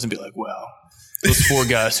podcast and be like, wow, those 4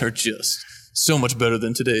 guys are just so much better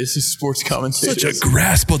than today's sports commentators. Such a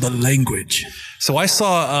grasp of the language. So I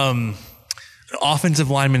saw an offensive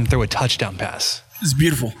lineman throw a touchdown pass. It's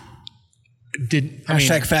beautiful.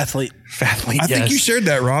 Hashtag fathlete. Fathlete, I yes. think you shared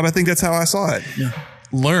that, Rob. I think that's how I saw it. Yeah.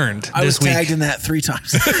 Learned I was this week. tagged in that 3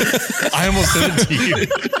 times. I almost said it to you.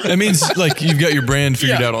 That means you've got your brand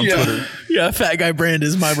figured out on Twitter. Yeah, Fat Guy brand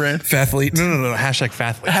is my brand. Fathlete. No. Hashtag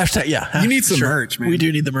fathlete. Hashtag, yeah. You need some merch, man. We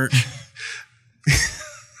do need the merch.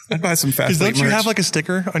 I'd buy some Fathlete Because don't you merch. have a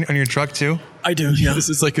sticker on your truck too? I do, yeah. This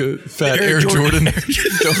is like a fat Air Air Jordan. Jordan.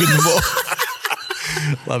 Dunking the ball.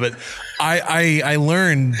 Love it. I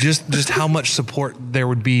learned just how much support there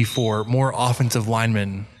would be for more offensive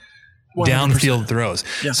linemen 100%. downfield throws.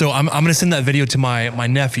 Yeah. So I'm going to send that video to my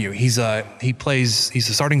nephew. He's a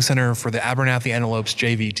starting center for the Abernathy Antelopes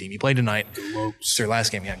JV team. He played tonight. It's their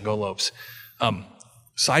last game. Yeah, go Lopes.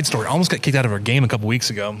 Side story, I almost got kicked out of our game a couple weeks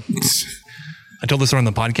ago. I told this on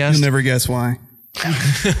the podcast. You'll never guess why.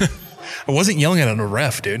 I wasn't yelling at a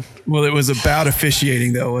ref, dude. Well, it was about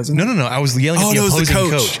officiating, though, wasn't it? No. I was yelling at the it was opposing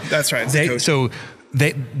the coach. That's right. It's the coach. So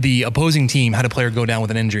the opposing team had a player go down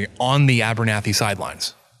with an injury on the Abernathy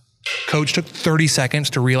sidelines. Coach took 30 seconds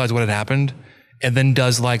to realize what had happened, and then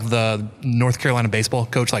does the North Carolina baseball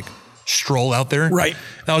coach stroll out there. Right.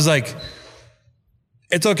 And I was like,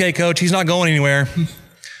 "It's okay, coach. He's not going anywhere."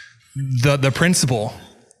 The principal,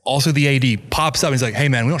 also the AD, pops up and he's like, "Hey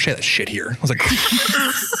man, we don't share that shit here." I was like,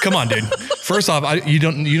 "Come on, dude. First off, you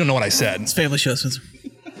don't know what I said." It's family show, Spencer.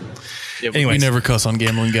 Yeah, Anyways. we never cuss on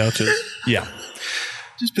gambling couches. Yeah.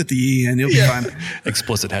 Just put the E in. You'll be fine.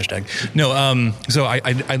 Explicit hashtag. No. So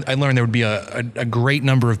I learned there would be a great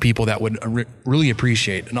number of people that would really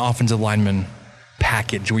appreciate an offensive lineman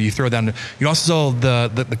package where you throw down. You also saw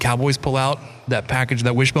the Cowboys pull out that package,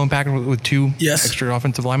 that wishbone package with two extra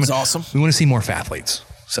offensive linemen. It's awesome. We want to see more athletes.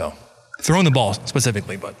 So throwing the ball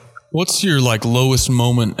specifically, but what's your lowest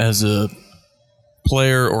moment as a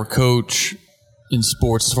player or coach in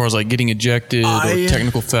sports as far as getting ejected or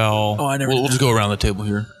technical foul? We'll just go around the table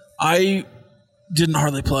here. I didn't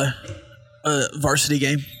hardly play a varsity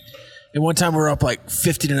game. And one time we were up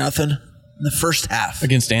 50-0 in the first half.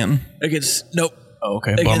 Against Stanton? Nope. Oh,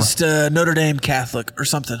 okay. Against Notre Dame Catholic or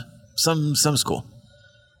something. Some school.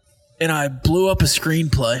 And I blew up a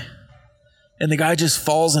screenplay. And the guy just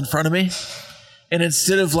falls in front of me. And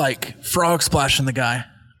instead of frog splashing the guy,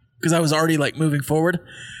 because I was already moving forward,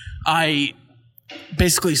 I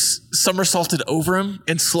basically somersaulted over him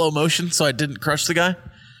in slow motion so I didn't crush the guy.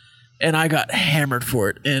 And I got hammered for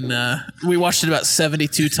it. And we watched it about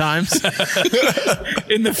 72 times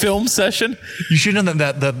in the film session. You should have done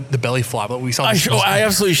the belly flop, but we saw I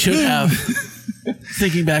absolutely should have.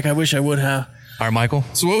 Thinking back, I wish I would have. All right, Michael.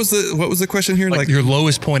 So what was the question here? Your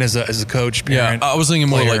lowest point as a coach, parent, I was thinking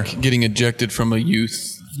more player. getting ejected from a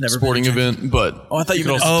youth sporting event, but I thought you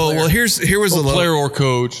meant here was the low player or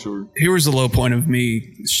coach. Here was the low point of me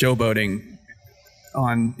showboating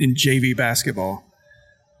in JV basketball.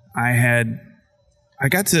 We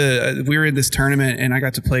were in this tournament and I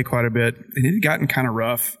got to play quite a bit, and it had gotten kind of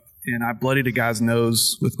rough, and I bloodied a guy's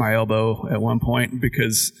nose with my elbow at one point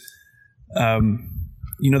because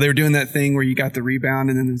they were doing that thing where you got the rebound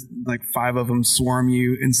and then there's 5 of them swarm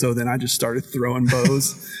you. And so then I just started throwing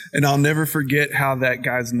bows and I'll never forget how that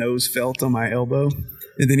guy's nose felt on my elbow.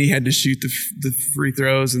 And then he had to shoot the free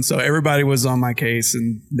throws. And so everybody was on my case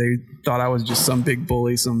and they thought I was just some big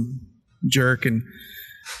bully, some jerk. And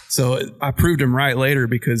so I proved him right later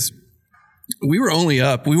because we were only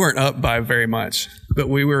up. We weren't up by very much, but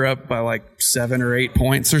we were up by 7 or 8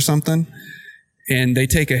 points or something. And they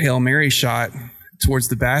take a Hail Mary shot towards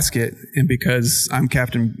the basket, and because I'm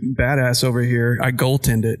Captain Badass over here, I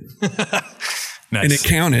goaltended it. Nice. And it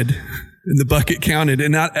counted, and the bucket counted,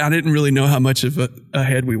 and I didn't really know how much of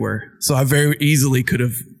ahead we were. So I very easily could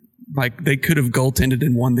have, they could have goaltended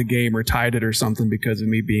and won the game or tied it or something because of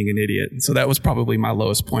me being an idiot. And so that was probably my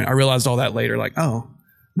lowest point. I realized all that later,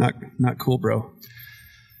 not cool, bro.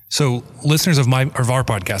 So listeners of our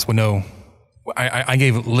podcast would know I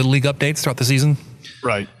gave Little League updates throughout the season.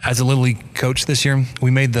 Right. As a Little League coach this year,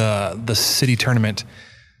 we made the city tournament,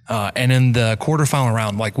 and in the quarterfinal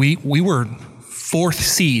round, we were 4th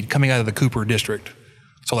seed coming out of the Cooper district.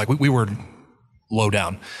 So we were low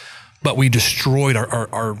down, but we destroyed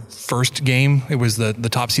our first game. It was the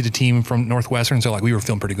top seeded team from Northwestern. So we were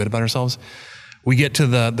feeling pretty good about ourselves. We get to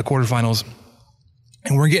the quarterfinals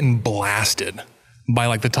and we're getting blasted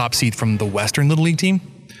by the top seed from the Western Little League team.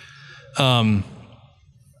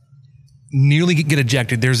 Nearly get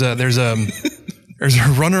ejected. There's a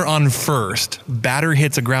runner on first. Batter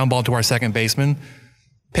hits a ground ball to our second baseman,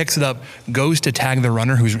 picks it up, goes to tag the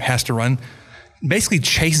runner who has to run, basically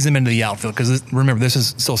chases him into the outfield because remember this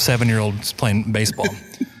is still 7-year-olds playing baseball.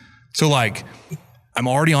 So I'm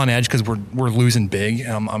already on edge because we're losing big,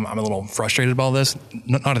 and I'm a little frustrated about this.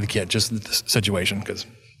 Not at the kid, just the situation.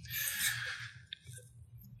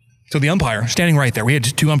 So the umpire standing right there. We had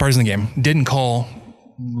 2 umpires in the game. Didn't call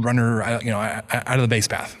runner, out of the base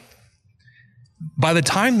path. By the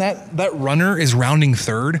time that runner is rounding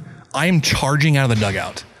third, I am charging out of the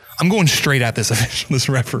dugout. I'm going straight at this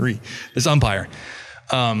referee, this umpire.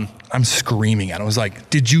 I'm screaming at him. I was like,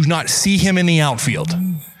 "Did you not see him in the outfield?"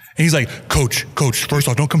 And he's like, "Coach, first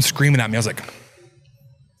off, don't come screaming at me." I was like,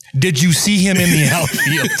 "Did you see him in the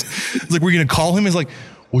outfield?" It's we're gonna call him. He's like,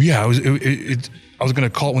 "Well, yeah, I was going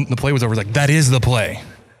to call it when the play was over." It's that is the play.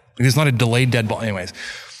 It's not a delayed dead ball. Anyways,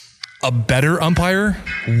 a better umpire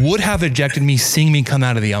would have ejected me seeing me come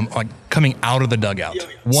out of coming out of the dugout.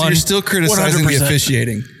 So you're still criticizing 100%. The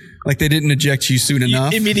officiating. They didn't eject you soon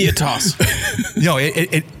enough. Immediate toss. No,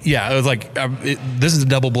 it was this is a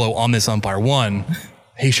double blow on this umpire. 1,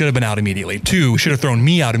 he should have been out immediately. 2, should have thrown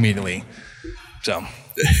me out immediately. So,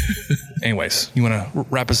 anyways, you want to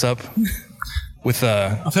wrap us up with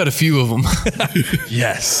I've had a few of them.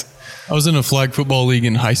 Yes. I was in a flag football league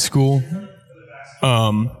in high school. Do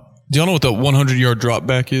y'all know what the 100-yard drop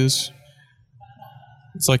back is?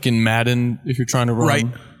 It's in Madden, if you're trying to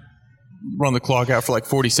run the clock out for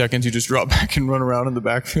 40 seconds, you just drop back and run around in the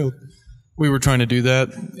backfield. We were trying to do that,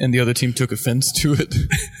 and the other team took offense to it.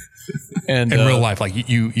 And in real life,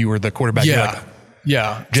 you were the quarterback.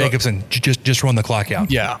 Yeah. Jacobson, just run the clock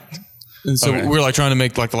out. Yeah. And so we were like trying to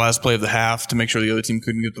make like the last play of the half to make sure the other team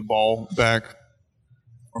couldn't get the ball back.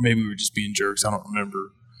 Or maybe we were just being jerks. I don't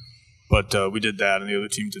remember. But we did that, and the other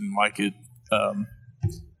team didn't like it.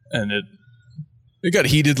 And it got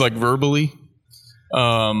heated like verbally.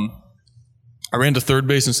 I ran to third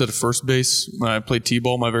base instead of first base when I played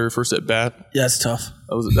T-ball my very first at bat. Yeah, it's tough.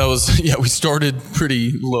 That was yeah, we started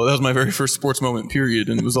pretty low. That was my very first sports moment, period,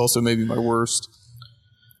 and it was also maybe my worst.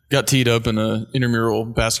 Got teed up in an intramural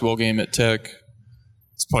basketball game at Tech.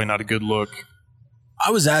 It's probably not a good look.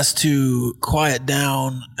 I was asked to quiet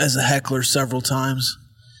down as a heckler several times.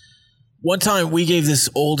 One time we gave this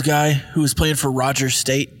old guy who was playing for Rogers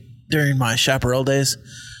State during my Chaparral days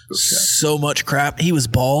so much crap. He was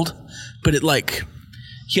bald, but he had like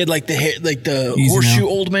the hair, like the horseshoe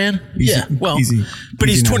old man. Yeah, well, but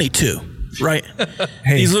he's 22, right?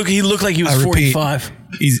 Hey, he looked like he was 45.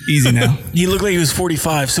 He's easy now. He looked like he was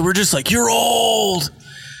 45. So we're just like, you're old.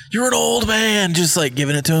 You're an old man. Just like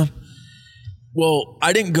giving it to him. Well,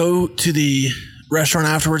 I didn't go to the restaurant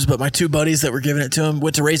afterwards, but my two buddies that were giving it to him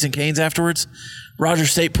went to Raising Cane's afterwards. Roger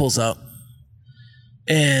State pulls up,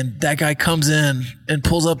 and that guy comes in and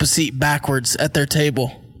pulls up a seat backwards at their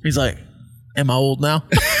table. He's like, am I old now?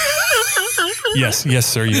 Yes,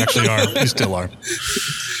 sir. You actually are. You still are.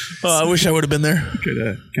 I wish I would have been there.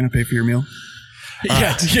 Can I pay for your meal?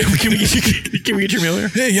 Yeah. Can we get your meal here?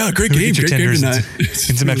 Hey, yeah, great game. Great game tonight.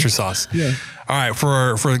 And some extra sauce. Yeah. All right,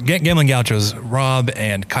 for Gambling Gauchos, Rob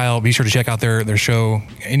and Kyle, be sure to check out their show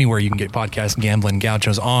anywhere you can get podcasts, Gambling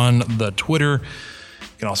Gauchos, on the Twitter. You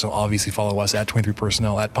can also obviously follow us at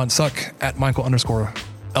 23personnel, at PuntSuck, at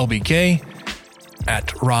Michael_LBK,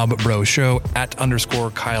 at Rob Bro Show, at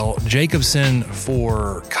 _Kyle Jacobson.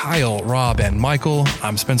 For Kyle, Rob, and Michael,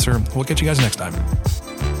 I'm Spencer. We'll catch you guys next time.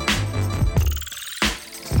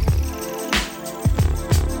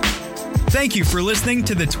 Thank you for listening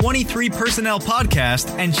to the 23 Personnel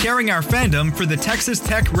Podcast and sharing our fandom for the Texas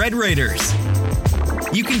Tech Red Raiders.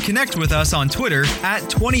 You can connect with us on Twitter at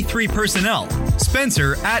 23personnel,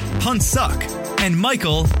 Spencer at PuntSuck, and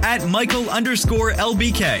Michael at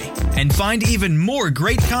Michael_LBK. And find even more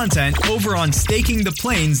great content over on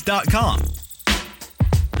StakingThePlains.com.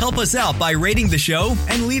 Help us out by rating the show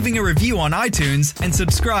and leaving a review on iTunes, and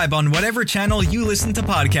subscribe on whatever channel you listen to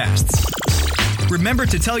podcasts. Remember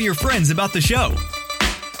to tell your friends about the show.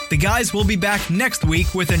 The guys will be back next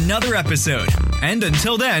week with another episode. And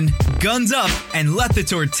until then, guns up and let the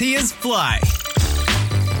tortillas fly.